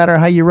just a matter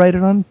of how you write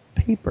it on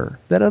paper,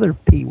 that other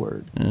P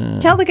word.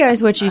 Tell the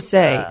guys what you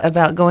say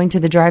about going to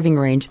the driving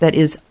range that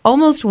is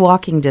almost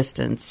walking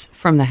distance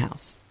from the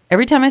house.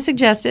 Every time I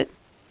suggest it.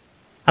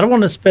 I don't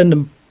want to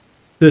spend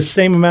the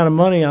same amount of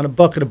money on a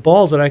bucket of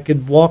balls that I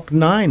could walk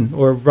 9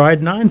 or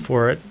ride 9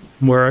 for it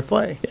where I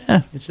play.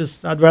 Yeah. It's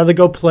just, I'd rather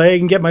go play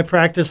and get my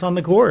practice on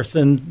the course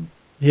and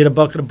hit a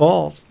bucket of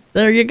balls.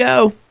 There you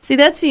go. See,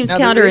 that seems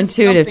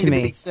counterintuitive to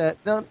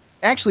me.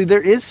 Actually,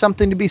 there is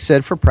something to be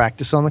said for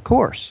practice on the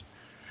course.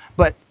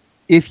 But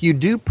if you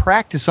do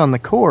practice on the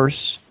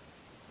course,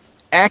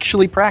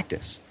 actually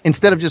practice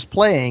instead of just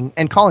playing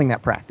and calling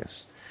that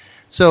practice.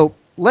 So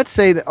let's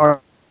say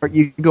that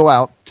you go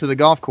out to the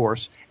golf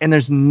course and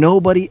there's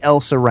nobody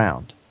else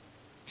around.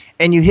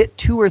 And you hit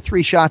 2 or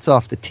 3 shots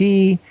off the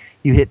tee.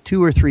 You hit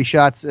 2 or 3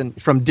 shots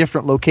from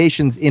different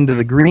locations into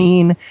the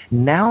green.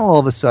 Now, all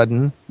of a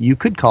sudden, you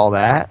could call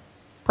that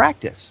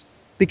practice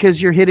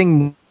because you're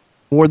hitting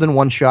more than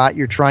one shot.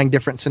 You're trying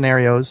different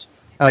scenarios.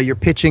 You're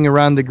pitching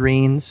around the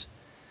greens.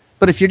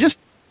 But if you're just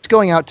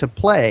going out to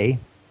play,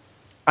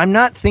 I'm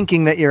not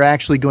thinking that you're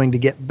actually going to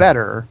get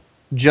better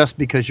just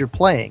because you're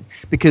playing.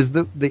 Because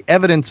the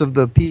evidence of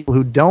the people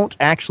who don't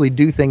actually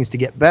do things to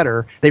get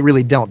better, they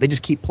really don't. They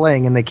just keep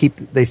playing and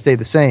they stay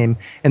the same.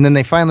 And then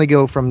they finally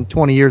go from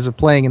 20 years of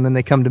playing and then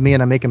they come to me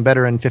and I make them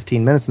better in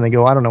 15 minutes and they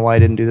go, I don't know why I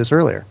didn't do this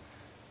earlier.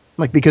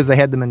 Like, because they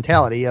had the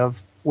mentality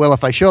of, well,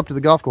 if I show up to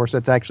the golf course,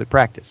 that's actually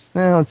practice.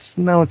 No,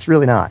 it's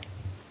really not.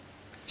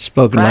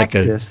 Spoken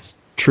practice. Like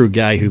a true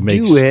guy who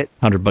makes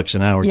 $100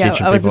 an hour teaching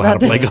people how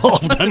to play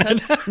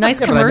golf.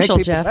 Nice commercial,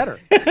 Jeff.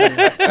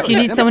 If you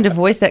need someone to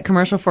voice that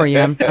commercial for you,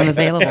 I'm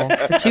available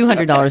for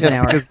 $200 an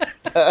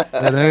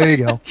hour. There you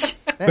go.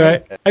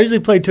 Right. I usually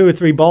play 2 or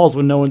 3 balls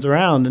when no one's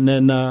around, and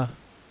then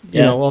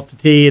you know, off the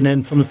tee, and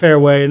then from the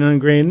fairway, and then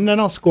green, and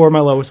then I'll score my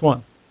lowest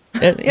one.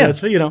 Yeah,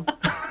 so, you know,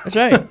 that's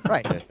right.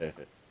 Right.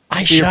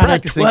 I shot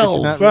at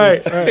 12.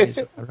 Right.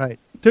 It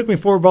took me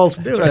 4 balls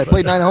to do it. I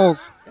played 9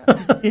 holes.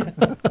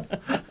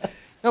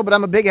 No, but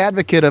I'm a big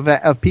advocate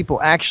of people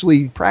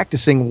actually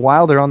practicing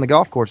while they're on the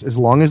golf course, as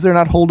long as they're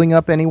not holding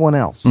up anyone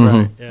else.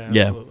 Mm-hmm. Right.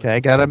 Yeah. Okay,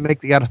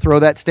 gotta throw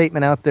that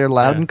statement out there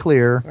loud and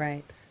clear.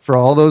 Right. For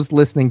all those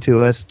listening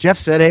to us. Jeff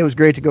said, hey, it was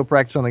great to go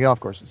practice on the golf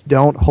courses.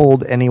 Don't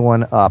hold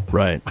anyone up.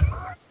 Right.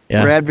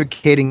 Yeah. We're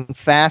advocating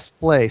fast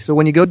play. So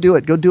when you go do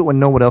it when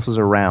no one else is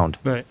around.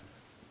 Right.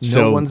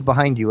 No one's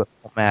behind you. It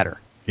won't matter.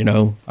 You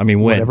know, I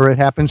mean, when? Whatever it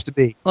happens to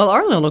be. Well,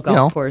 our little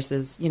golf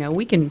courses, you know,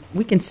 we can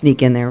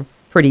sneak in there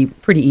pretty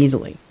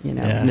easily, you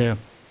know. Yeah.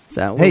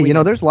 So hey, you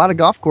know, there's a lot of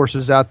golf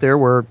courses out there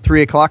where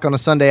 3:00 on a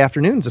Sunday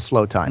afternoon is a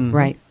slow time.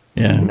 Right.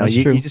 Yeah, You know, that's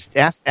you true. just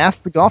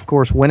ask the golf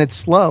course when it's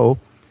slow,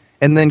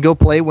 and then go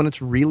play when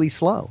it's really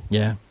slow.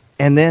 Yeah.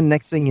 And then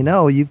next thing you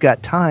know, you've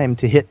got time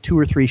to hit 2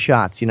 or 3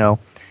 shots,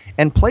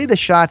 and play the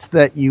shots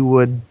that you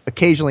would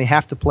occasionally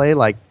have to play,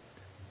 like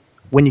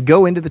when you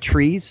go into the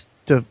trees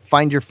to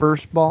find your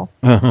first ball,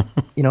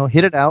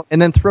 hit it out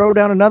and then throw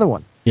down another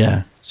one.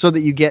 Yeah. So that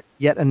you get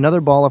yet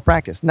another ball of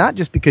practice. Not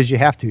just because you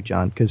have to,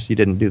 John, because you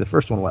didn't do the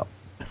first one well,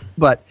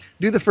 but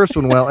do the first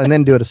one well and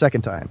then do it a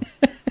second time.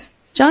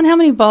 John, how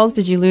many balls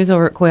did you lose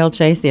over at Quail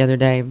Chase the other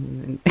day?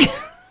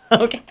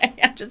 Okay,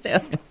 I'm just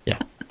asking. Yeah.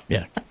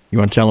 You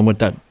want to tell him what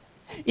that?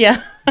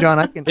 Yeah. John,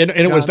 I can. And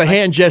it was the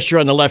hand gesture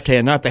on the left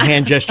hand, not the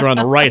hand gesture on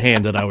the right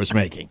hand that I was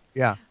making.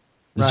 Yeah.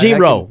 Right,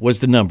 0 was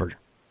the number,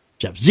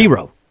 Jeff.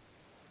 0.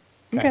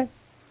 Okay.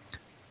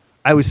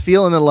 I was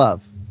feeling the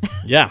love.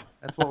 Yeah.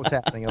 That's what was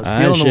happening. I was I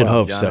feeling should the love,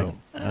 hope John. so.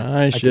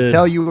 I I should. could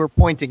tell you were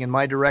pointing in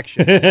my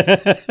direction.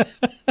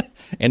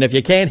 And if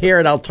you can't hear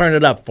it, I'll turn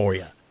it up for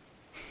you.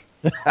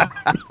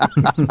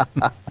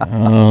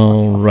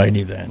 All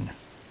righty then.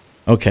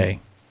 Okay.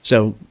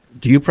 So,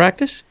 do you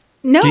practice?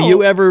 No. Do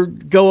you ever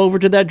go over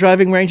to that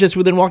driving range that's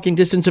within walking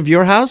distance of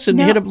your house and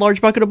No. hit a large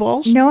bucket of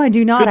balls? No, I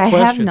do not. Good I have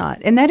question. not.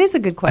 And that is a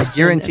good I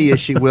question. guarantee you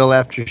she will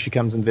after she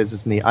comes and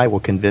visits me. I will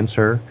convince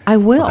her I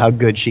will. of how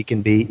good she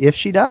can be if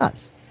she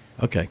does.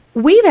 Okay.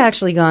 We've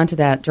actually gone to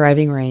that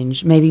driving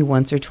range maybe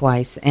once or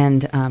twice,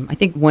 and I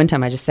think one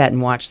time I just sat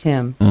and watched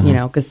him,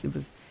 because it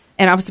was,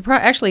 and I was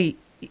surprised. Actually,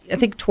 I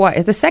think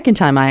twice. The second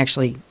time I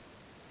actually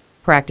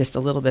practiced a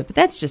little bit, but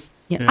that's just,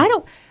 I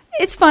don't.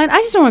 It's fun. I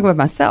just don't want to go by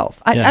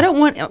myself. I don't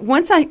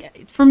want.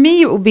 For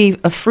me, it would be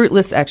a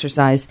fruitless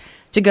exercise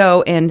to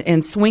go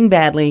and swing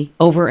badly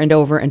over and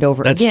over and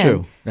over That's again.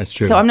 true. That's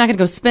true. So I'm not going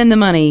to go spend the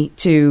money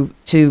to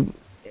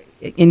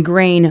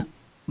ingrain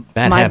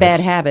bad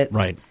habits.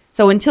 Right.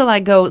 So until I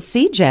go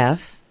see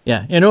Jeff,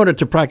 Yeah. In order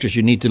to practice,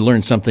 you need to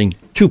learn something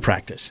to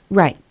practice.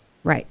 right.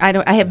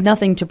 I have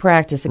nothing to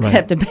practice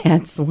except a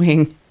bad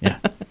swing. Yeah.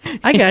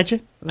 I got you.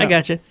 I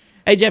got you.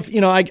 Hey, Jeff,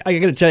 I got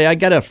to tell you, I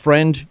got a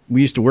friend.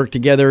 We used to work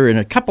together in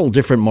a couple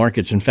different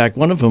markets. In fact,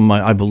 one of them,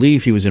 I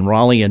believe he was in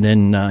Raleigh, and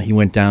then he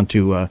went down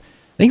to, I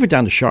think he went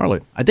down to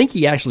Charlotte. I think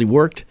he actually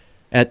worked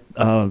at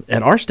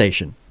our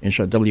station in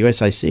Charlotte,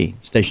 WSIC,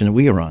 station that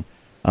we were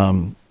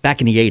on,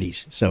 back in the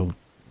 80s. So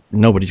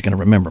nobody's going to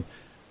remember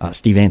him.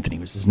 Steve Anthony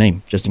was his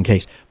name, just in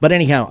case. But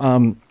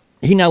anyhow,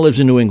 he now lives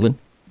in New England.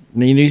 I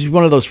mean, he's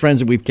one of those friends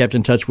that we've kept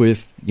in touch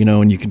with,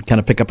 and you can kind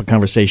of pick up a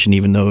conversation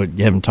even though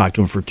you haven't talked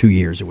to him for 2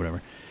 years or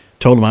whatever.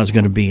 Told him I was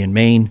going to be in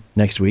Maine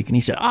next week, and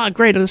he said,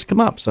 great, let's come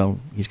up. So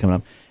he's coming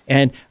up.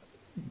 And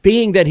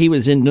being that he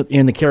was in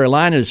the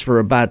Carolinas for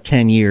about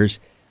 10 years,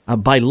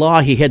 by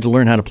law, he had to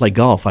learn how to play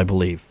golf, I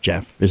believe,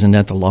 Jeff. Isn't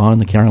that the law in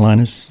the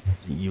Carolinas?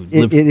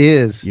 It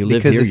is. You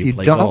live because here, if you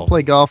play don't golf.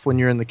 play golf when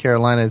you're in the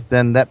Carolinas,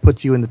 then that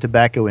puts you in the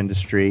tobacco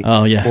industry.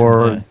 Oh, yeah.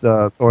 Or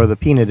the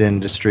peanut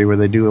industry where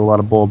they do a lot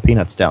of boiled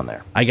peanuts down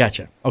there. I got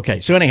you. Okay,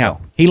 so anyhow,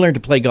 he learned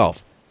to play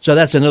golf. So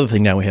that's another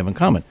thing now we have in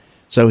common.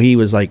 So he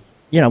was like,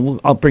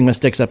 I'll bring my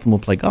sticks up and we'll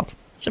play golf.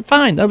 I said,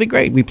 fine, that'll be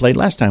great. We played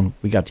last time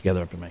we got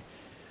together up in Maine.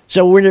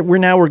 So we're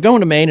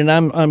going to Maine, and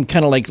I'm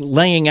kind of like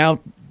laying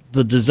out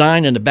the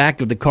design in the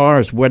back of the car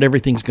as what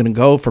everything's going to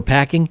go for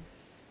packing.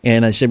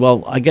 And I said,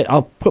 well,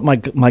 I'll put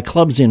my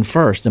clubs in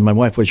first. And my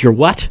wife was, your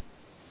what?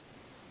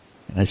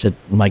 And I said,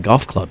 my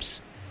golf clubs.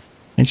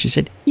 And she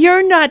said,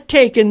 you're not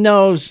taking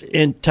those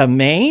into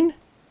Maine?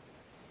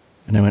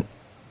 And I went,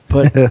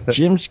 but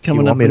Jim's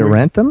coming up. You want me to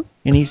rent them?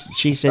 And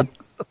she said,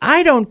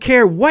 I don't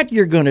care what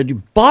you're going to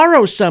do.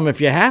 Borrow some if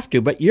you have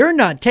to, but you're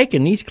not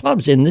taking these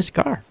clubs in this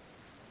car.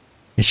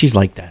 And she's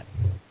like that.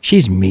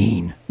 She's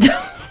mean.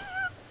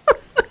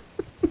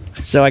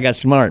 So I got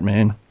smart,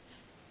 man.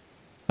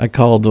 I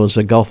called those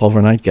golf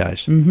overnight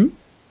guys. Mm-hmm.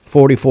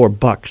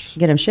 $44.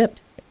 Get them shipped.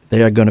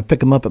 They are going to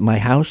pick them up at my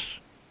house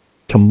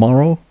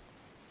tomorrow,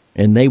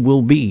 and they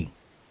will be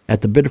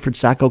at the Biddeford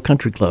Saco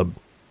Country Club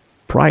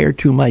prior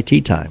to my tea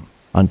time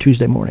on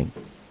Tuesday morning.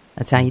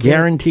 That's how you do it.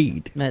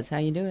 Guaranteed. That's how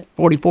you do it.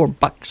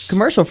 $44.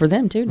 Commercial for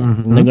them, too.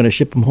 And they're going to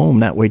ship them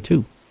home that way,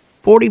 too.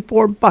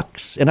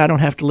 $44. And I don't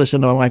have to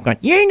listen to my wife going,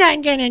 you're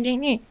not going to do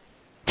me.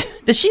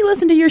 Does she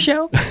listen to your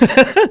show?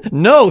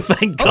 No,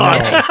 thank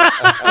God.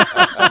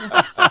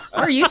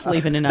 Where are you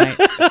sleeping tonight?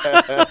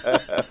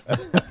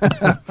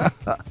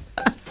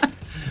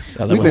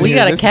 We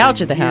got a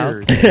couch at the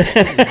house.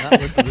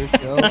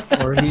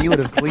 Or he would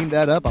have cleaned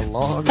that up a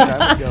long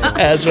time ago.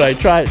 That's right.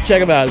 Check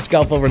them out. It's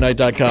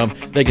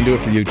golfovernight.com. They can do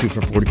it for you, too,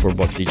 for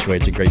 $44 each way.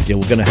 It's a great deal.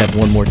 We're going to have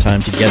one more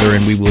time together,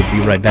 and we will be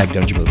right back.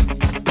 Don't you move.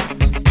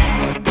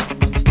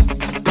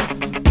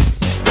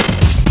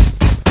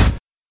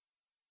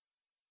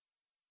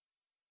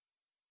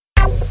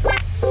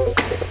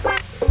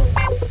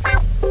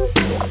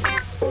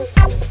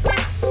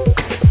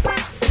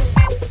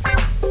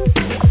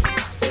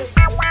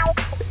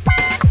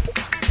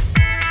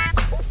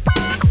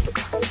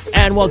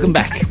 And welcome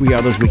back. We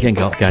are those weekend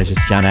golf guys.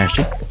 It's John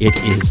Ashton. It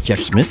is Jeff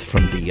Smith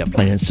from the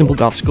Plain and Simple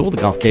Golf School, the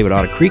Golf Cave at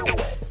Otter Creek,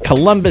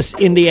 Columbus,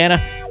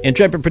 Indiana.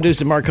 Intrepid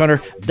producer Mark Hunter,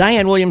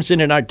 Dianne Williamson,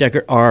 and Art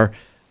Decker are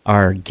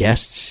our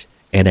guests.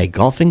 and a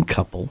golfing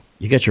couple.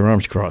 You got your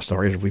arms crossed, all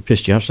right? Have we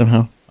pissed you off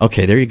somehow?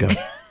 Okay, there you go.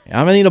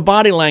 I mean, the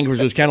body language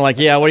was kind of like,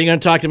 yeah, what are you going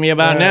to talk to me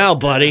about now,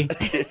 buddy?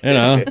 You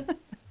know.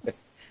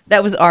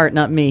 That was Art,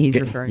 not me. He's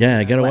referring to. Yeah,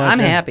 I got to watch I'm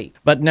that. happy.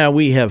 But now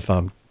we have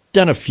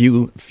done a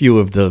few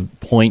of the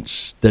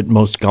points that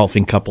most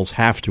golfing couples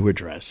have to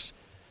address.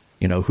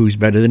 You know, who's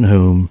better than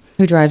whom?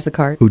 Who drives the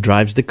cart? Who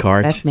drives the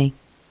cart? That's me.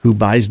 Who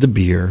buys the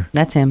beer?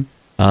 That's him.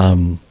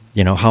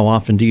 You know, how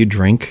often do you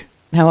drink?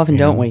 How often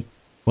don't we?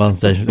 Well,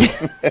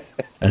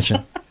 that's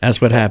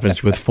what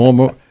happens with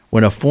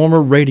when a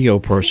former radio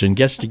person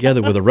gets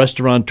together with a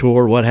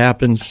restaurateur. What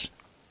happens?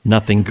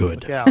 Nothing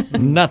good. Yeah.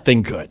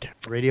 Nothing good.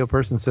 Radio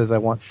person says, I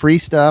want free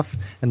stuff.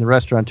 And the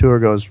restaurateur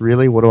goes,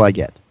 really? What do I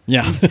get?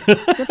 Yeah.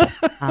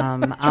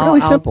 It's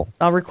really simple.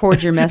 I'll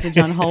record your message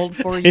on hold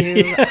for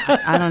you.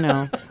 I don't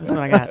know. That's what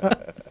I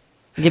got.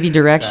 Give you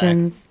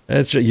directions.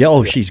 That's yeah.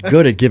 Oh, she's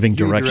good at giving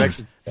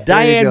directions. There you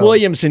Dianne go.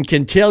 Williamson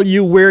can tell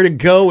you where to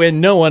go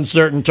in no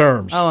uncertain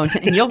terms. Oh,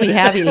 and you'll be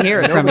happy to hear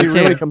it from Nobody me, too.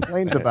 really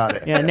complains about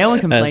it. Yeah, no one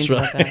complains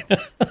That's about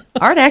that.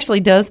 Art actually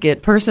does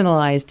get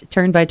personalized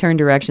turn-by-turn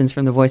directions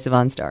from the voice of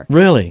OnStar.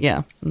 Really?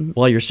 Yeah.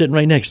 Well, you're sitting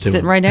right next to him.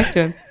 Sitting right next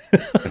to him.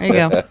 There you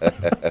go.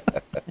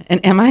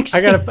 And am I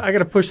actually... I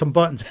gotta push some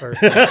buttons first.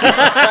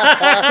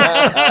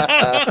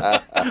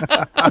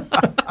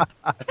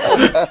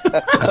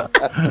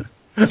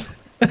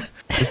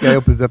 This guy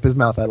opens up his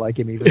mouth. I like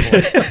him even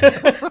more.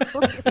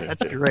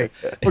 That's great.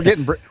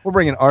 We're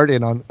bringing Art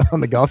in on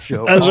the golf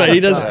show. That's right.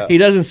 He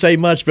doesn't say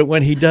much, but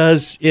when he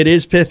does, it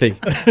is pithy.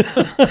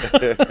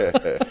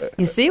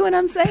 You see what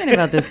I'm saying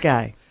about this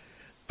guy?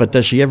 But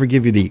does she ever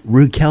give you the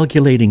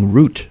recalculating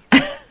route?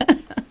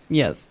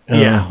 Yes.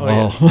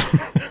 Yeah.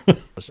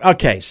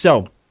 Okay,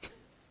 so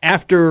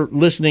after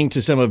listening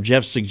to some of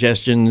Jeff's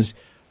suggestions,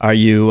 are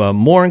you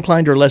more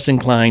inclined or less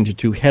inclined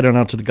to head on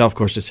out to the golf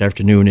course this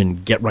afternoon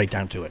and get right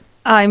down to it?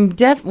 I'm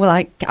well,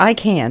 I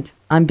can't.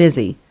 I'm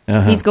busy.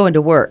 He's going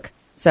to work.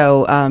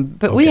 So,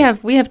 but Okay.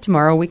 we have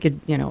tomorrow. We could,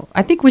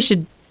 I think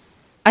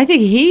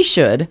he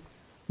should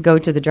go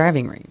to the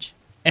driving range.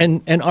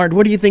 And Art,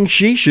 what do you think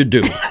she should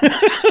do?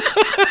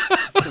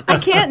 I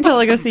can't until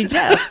I go see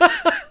Jeff.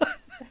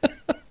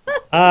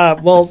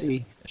 Well,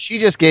 See, she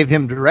just gave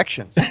him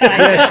directions.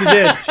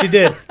 yeah, she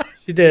did.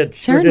 She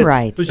Turn did.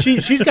 right. But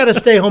she's got to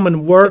stay home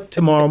and work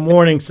tomorrow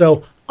morning,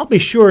 so I'll be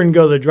sure and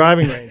go to the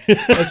driving range,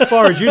 as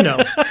far as you know.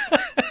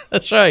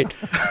 That's right.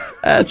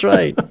 That's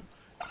right.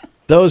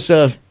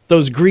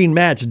 Those green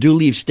mats do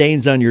leave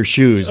stains on your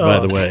shoes, by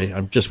the way.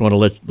 I just want to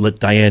let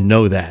Dianne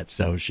know that.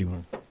 So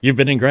you've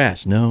been in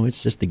grass. No,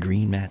 it's just the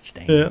green mat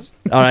stains.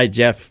 Yeah. All right,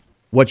 Jeff,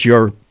 what's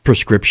your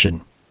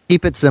prescription?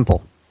 Keep it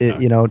simple.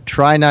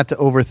 Try not to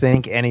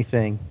overthink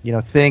anything.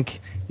 Think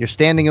you're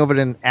standing over it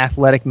in an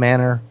athletic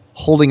manner,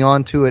 holding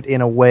on to it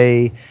in a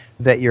way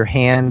that your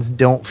hands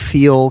don't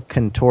feel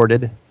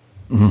contorted,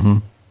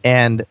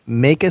 and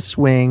make a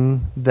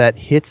swing that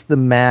hits the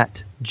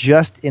mat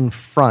just in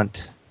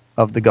front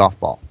of the golf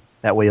ball.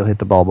 That way you'll hit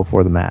the ball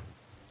before the mat.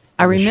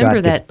 I The shot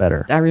remember gets that.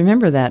 better. I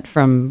remember that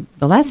from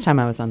the last time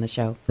I was on the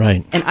show.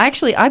 Right. And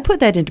actually, I put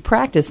that into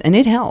practice, and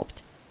it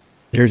helped.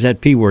 There's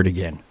that P word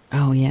again.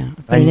 Oh yeah,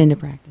 I put it into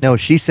practice. No,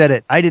 she said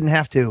it. I didn't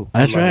have to.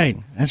 That's I love right.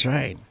 it. That's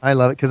right. I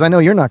love it because I know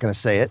you're not going to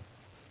say it.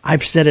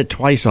 I've said it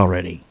twice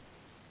already.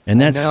 And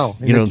that's, No,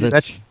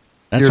 that's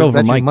your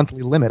over my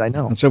monthly limit. I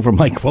know. That's over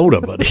my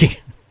quota, buddy.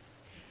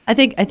 I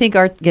think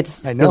Art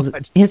gets I know.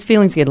 his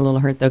feelings get a little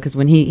hurt though, because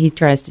when he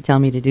tries to tell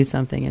me to do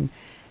something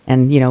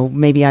and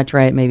maybe I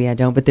try it, maybe I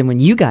don't, but then when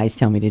you guys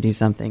tell me to do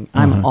something,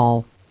 I'm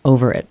all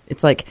over it.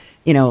 It's like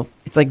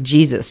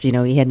Jesus.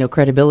 He had no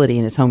credibility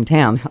in his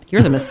hometown. Like,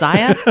 you're the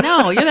Messiah?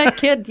 No, you're that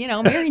kid.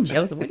 Mary and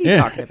Joseph. What are you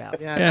talking about?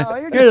 Yeah, no,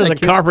 You're just the a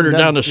kid carpenter from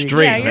down the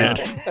street, man.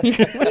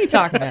 What are you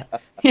talking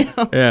about?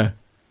 Yeah.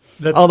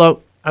 That's,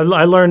 Although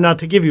I learned not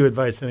to give you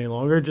advice any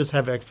longer. Just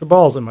have extra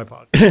balls in my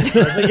pocket.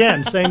 Because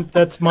again,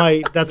 that's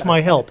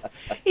my help.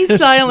 He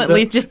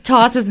silently just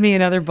tosses me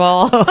another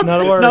ball.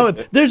 Not a word. no,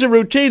 there's a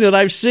routine that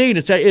I've seen.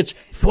 It's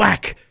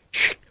thwack,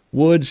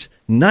 Woods.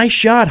 Nice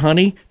shot,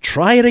 honey.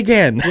 Try it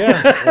again.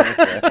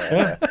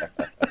 Yeah.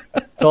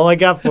 That's all I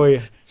got for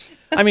you.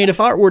 I mean, if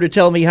Art were to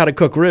tell me how to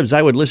cook ribs,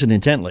 I would listen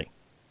intently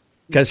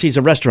because he's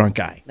a restaurant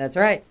guy, That's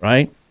right.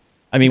 right?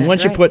 I mean, That's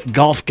once right. you put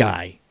golf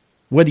guy,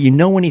 whether you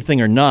know anything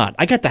or not,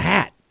 I got the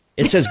hat.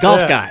 It says golf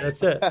Yeah, guy.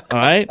 That's it. All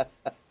right?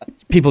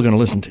 People are going to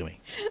listen to me,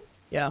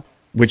 Yeah.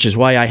 which is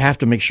why I have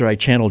to make sure I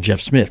channel Jeff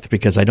Smith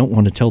because I don't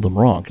want to tell them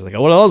wrong. Because I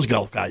go, well, those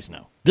golf guys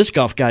know. This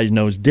golf guy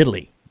knows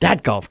diddly.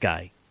 That golf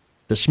guy,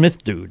 the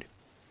Smith dude,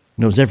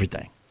 knows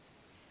everything.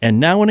 And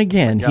now and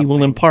again, he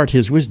will impart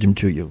his wisdom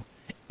to you.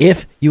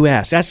 If you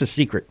ask. That's the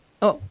secret.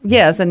 Oh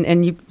yes,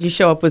 and you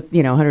show up with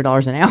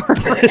 $100 an hour.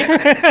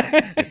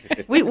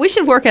 we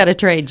should work out a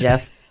trade,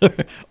 Jeff.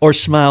 Or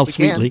smile can.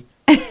 sweetly.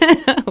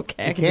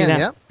 Okay, I can do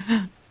that.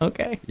 Yeah.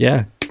 Okay.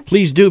 Yeah.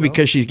 Please do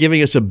because she's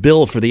giving us a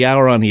bill for the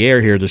hour on the air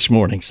here this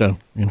morning. So,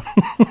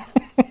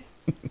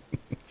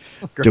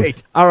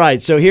 Great. All right.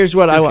 So here's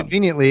what I want.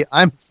 Conveniently,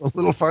 I'm a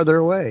little farther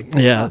away.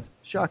 Yeah.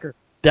 Shocker.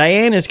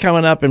 Dianne is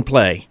coming up and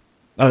play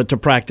to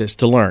practice,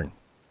 to learn.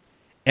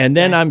 And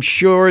then I'm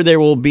sure there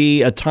will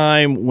be a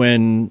time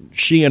when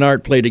she and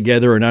Art play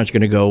together, and Art's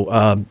going to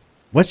go,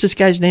 what's this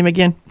guy's name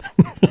again?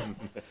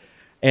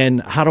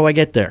 And how do I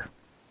get there?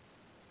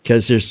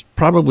 Because there's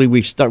probably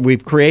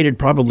we've created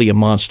probably a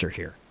monster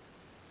here.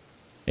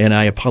 And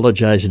I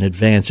apologize in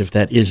advance if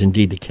that is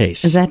indeed the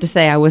case. Is that to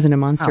say I wasn't a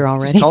monster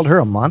already? Just called her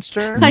a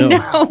monster? I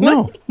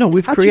know. No,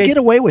 we've How'd created. you get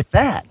away with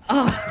that?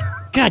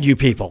 God, you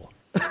people.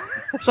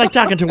 It's like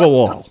talking to a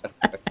wall.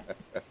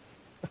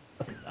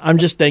 I'm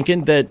just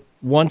thinking that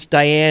once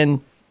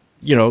Dianne,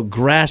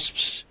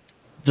 grasps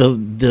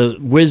the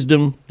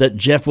wisdom that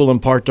Jeff will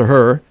impart to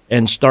her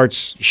and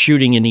starts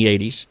shooting in the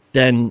 80s,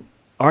 then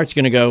Art's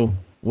going to go,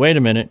 wait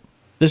a minute,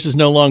 this is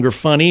no longer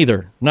fun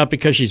either. Not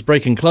because she's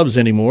breaking clubs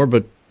anymore,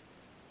 but,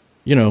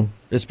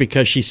 it's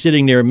because she's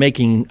sitting there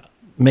making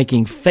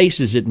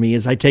faces at me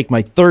as I take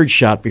my third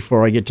shot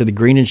before I get to the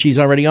green, and she's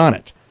already on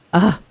it.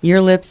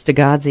 Your lips to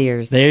God's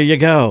ears. There you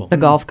go. The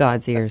golf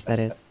god's ears, that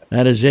is.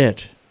 That is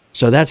it.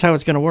 So that's how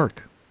it's going to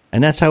work.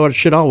 And that's how it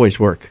should always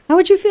work. How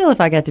would you feel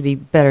if I got to be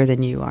better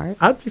than you, Art?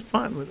 I'd be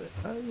fine with it.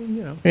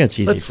 Yeah, it's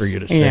easy for you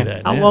to say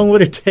that. How long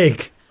would it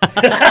take?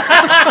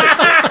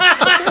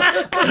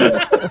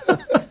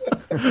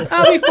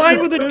 I'll be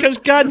fine with it because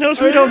God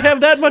knows we don't have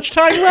that much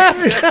time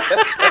left.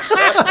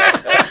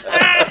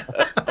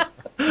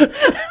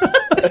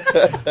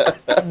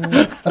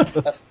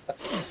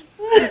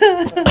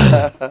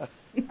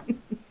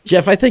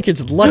 Jeff, I think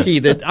it's lucky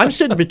that I'm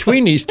sitting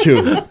between these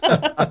two.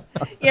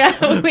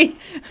 Yeah, we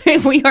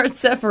are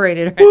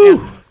separated right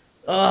now.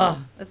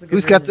 Oh, that's a good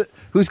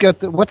Who's got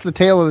the what's the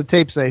tail of the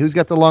tape say? Who's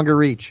got the longer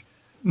reach?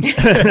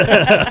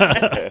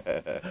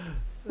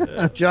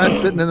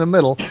 John's sitting in the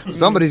middle.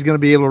 Somebody's going to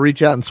be able to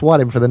reach out and swat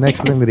him for the next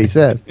thing that he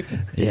says.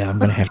 Yeah, I'm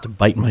going to have to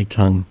bite my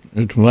tongue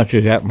as much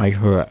as that might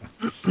hurt.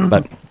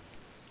 But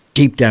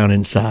deep down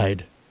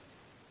inside,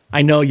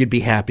 I know you'd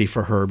be happy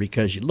for her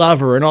because you love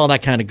her and all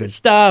that kind of good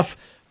stuff.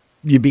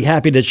 You'd be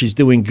happy that she's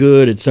doing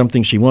good. It's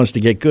something she wants to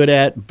get good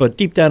at. But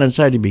deep down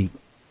inside, you'd be,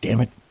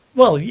 damn it.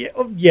 Well,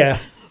 yeah,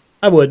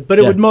 I would. But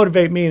it would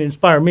motivate me and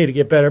inspire me to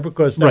get better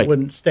because that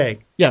wouldn't stay.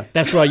 Yeah,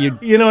 that's why you...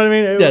 You know what I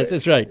mean?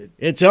 That's right.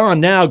 It's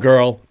on now,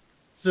 girl.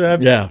 So I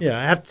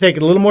have to take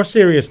it a little more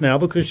serious now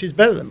because she's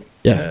better than me.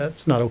 Yeah.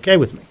 That's not okay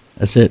with me.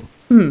 That's it.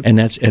 And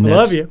that's I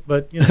love you,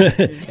 but...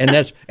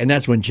 and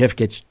that's when Jeff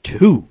gets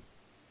 2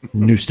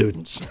 new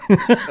students.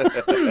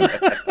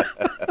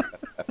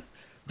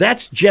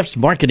 That's Jeff's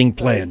marketing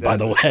plan, by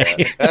the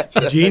way.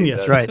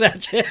 Genius. Right.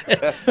 That's it.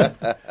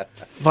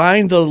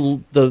 Find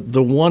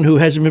the one who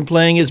hasn't been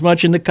playing as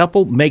much in the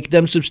couple, make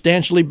them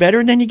substantially better,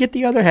 and then you get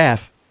the other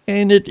half.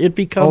 And it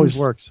becomes... Always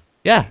works.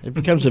 Yeah, it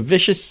becomes a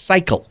vicious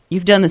cycle.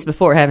 You've done this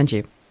before, haven't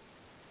you?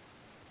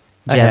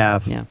 I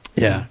have. Yeah.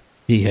 Yeah,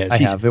 he has. I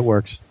have. It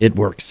works. It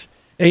works.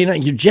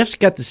 And, Jeff's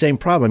got the same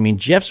problem. I mean,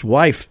 Jeff's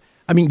wife...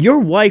 your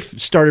wife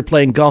started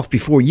playing golf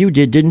before you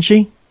did, didn't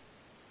she?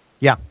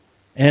 Yeah.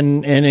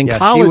 And in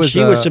college,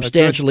 she was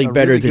substantially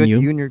better than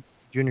you.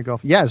 Junior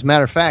golf. Yeah, as a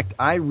matter of fact,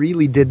 I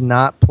really did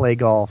not play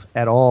golf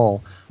at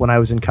all when I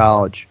was in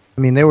college.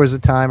 I mean, there was a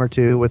time or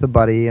two with a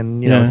buddy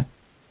and,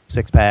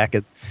 six-pack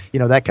and,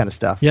 that kind of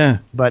stuff. Yeah.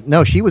 But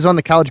no, she was on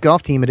the college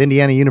golf team at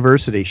Indiana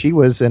University. She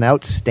was an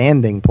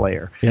outstanding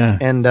player. Yeah.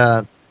 And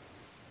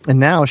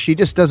now she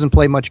just doesn't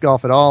play much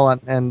golf at all.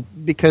 And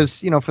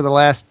because, for the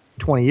last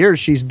 20 years,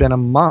 she's been a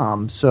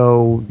mom.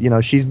 So,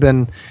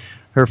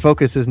 her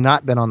focus has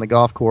not been on the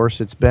golf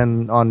course. It's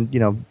been on,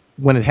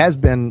 when it has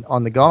been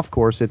on the golf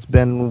course, it's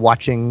been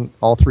watching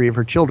all 3 of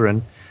her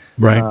children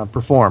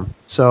perform.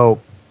 So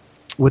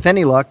with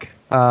any luck,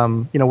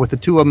 with the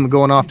 2 of them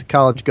going off to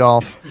college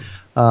golf,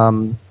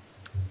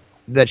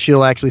 that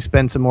she'll actually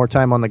spend some more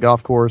time on the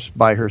golf course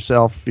by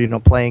herself,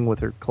 playing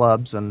with her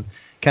clubs and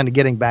kind of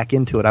getting back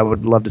into it. I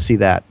would love to see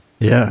that.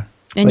 Yeah.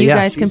 And you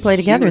guys can play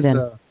together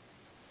then.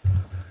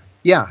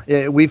 Yeah,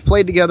 we've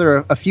played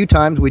together a few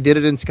times. We did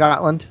it in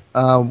Scotland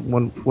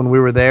when we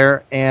were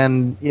there,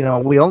 and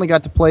we only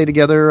got to play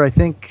together. I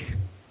think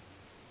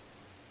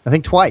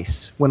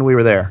twice when we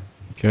were there.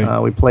 Okay.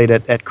 We played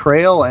at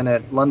Crail and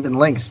at London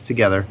Links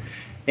together,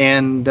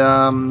 and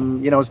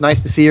it's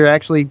nice to see her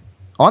actually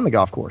on the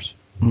golf course.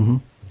 Mm-hmm.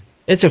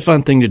 It's a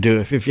fun thing to do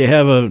if you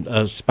have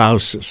a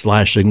spouse /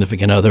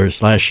 significant other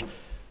 /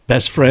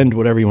 best friend,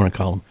 whatever you want to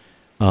call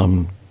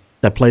them,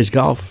 that plays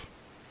golf.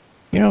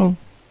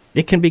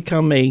 It can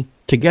become a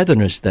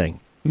togetherness thing.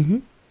 Mm-hmm.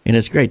 And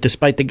it's great,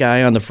 despite the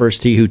guy on the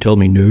first tee who told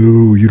me,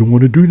 no, you don't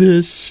want to do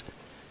this.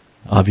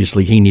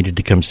 Obviously, he needed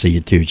to come see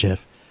you too,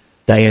 Jeff.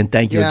 Dianne,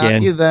 thank you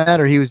again. Either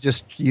that or he was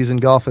just using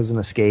golf as an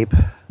escape.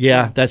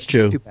 Yeah, that's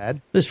true. It's too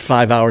bad. There's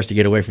 5 hours to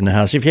get away from the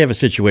house. If you have a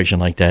situation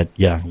like that,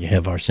 you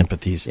have our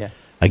sympathies. Yeah.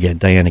 Again,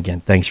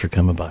 Dianne, thanks for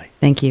coming by.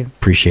 Thank you.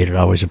 Appreciate it.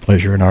 Always a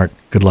pleasure. And Art,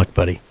 good luck,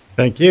 buddy.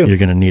 Thank you. You're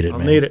going to need it, I'll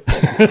man. need it.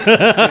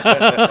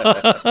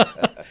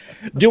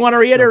 Do you want to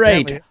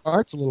reiterate?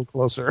 Art's a little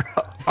closer.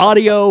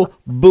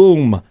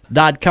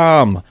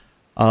 audioboom.com,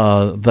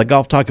 the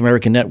Golf Talk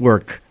American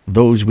Network,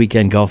 those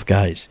weekend golf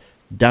guys.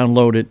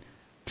 Download it,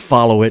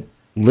 follow it,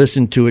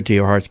 listen to it to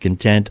your heart's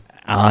content.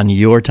 on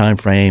your time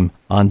frame,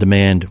 on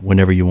demand,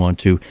 whenever you want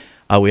to.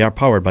 We are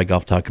powered by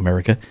Golf Talk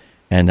America,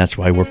 and that's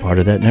why we're part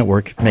of that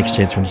network. It makes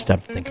sense when you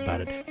stop to think about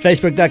it.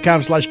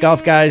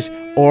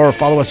 Facebook.com/golfguys, or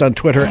follow us on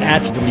Twitter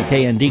at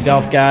WKND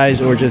Golf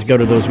Guys, or just go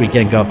to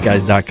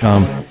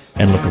thoseweekendgolfguys.com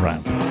and look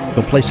around.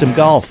 Go play some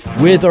golf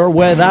with or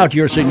without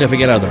your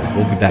significant other.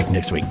 We'll be back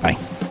next week. Bye.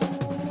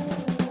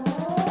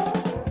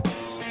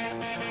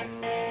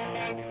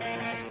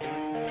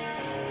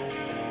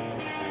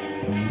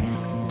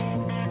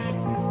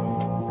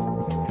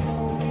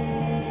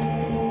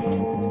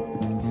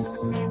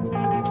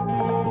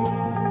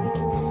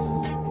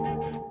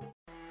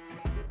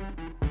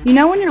 You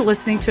know when you're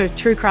listening to a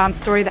true crime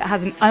story that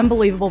has an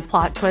unbelievable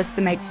plot twist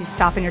that makes you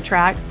stop in your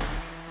tracks?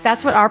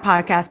 That's what our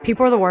podcast,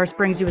 People Are the Worst,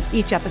 brings you with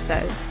each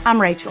episode.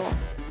 I'm Rachel.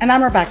 And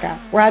I'm Rebecca.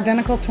 We're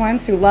identical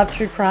twins who love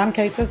true crime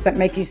cases that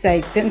make you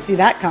say, didn't see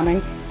that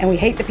coming, and we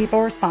hate the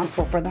people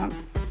responsible for them.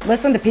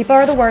 Listen to People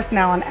Are the Worst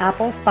now on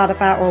Apple,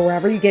 Spotify, or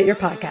wherever you get your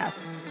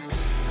podcasts.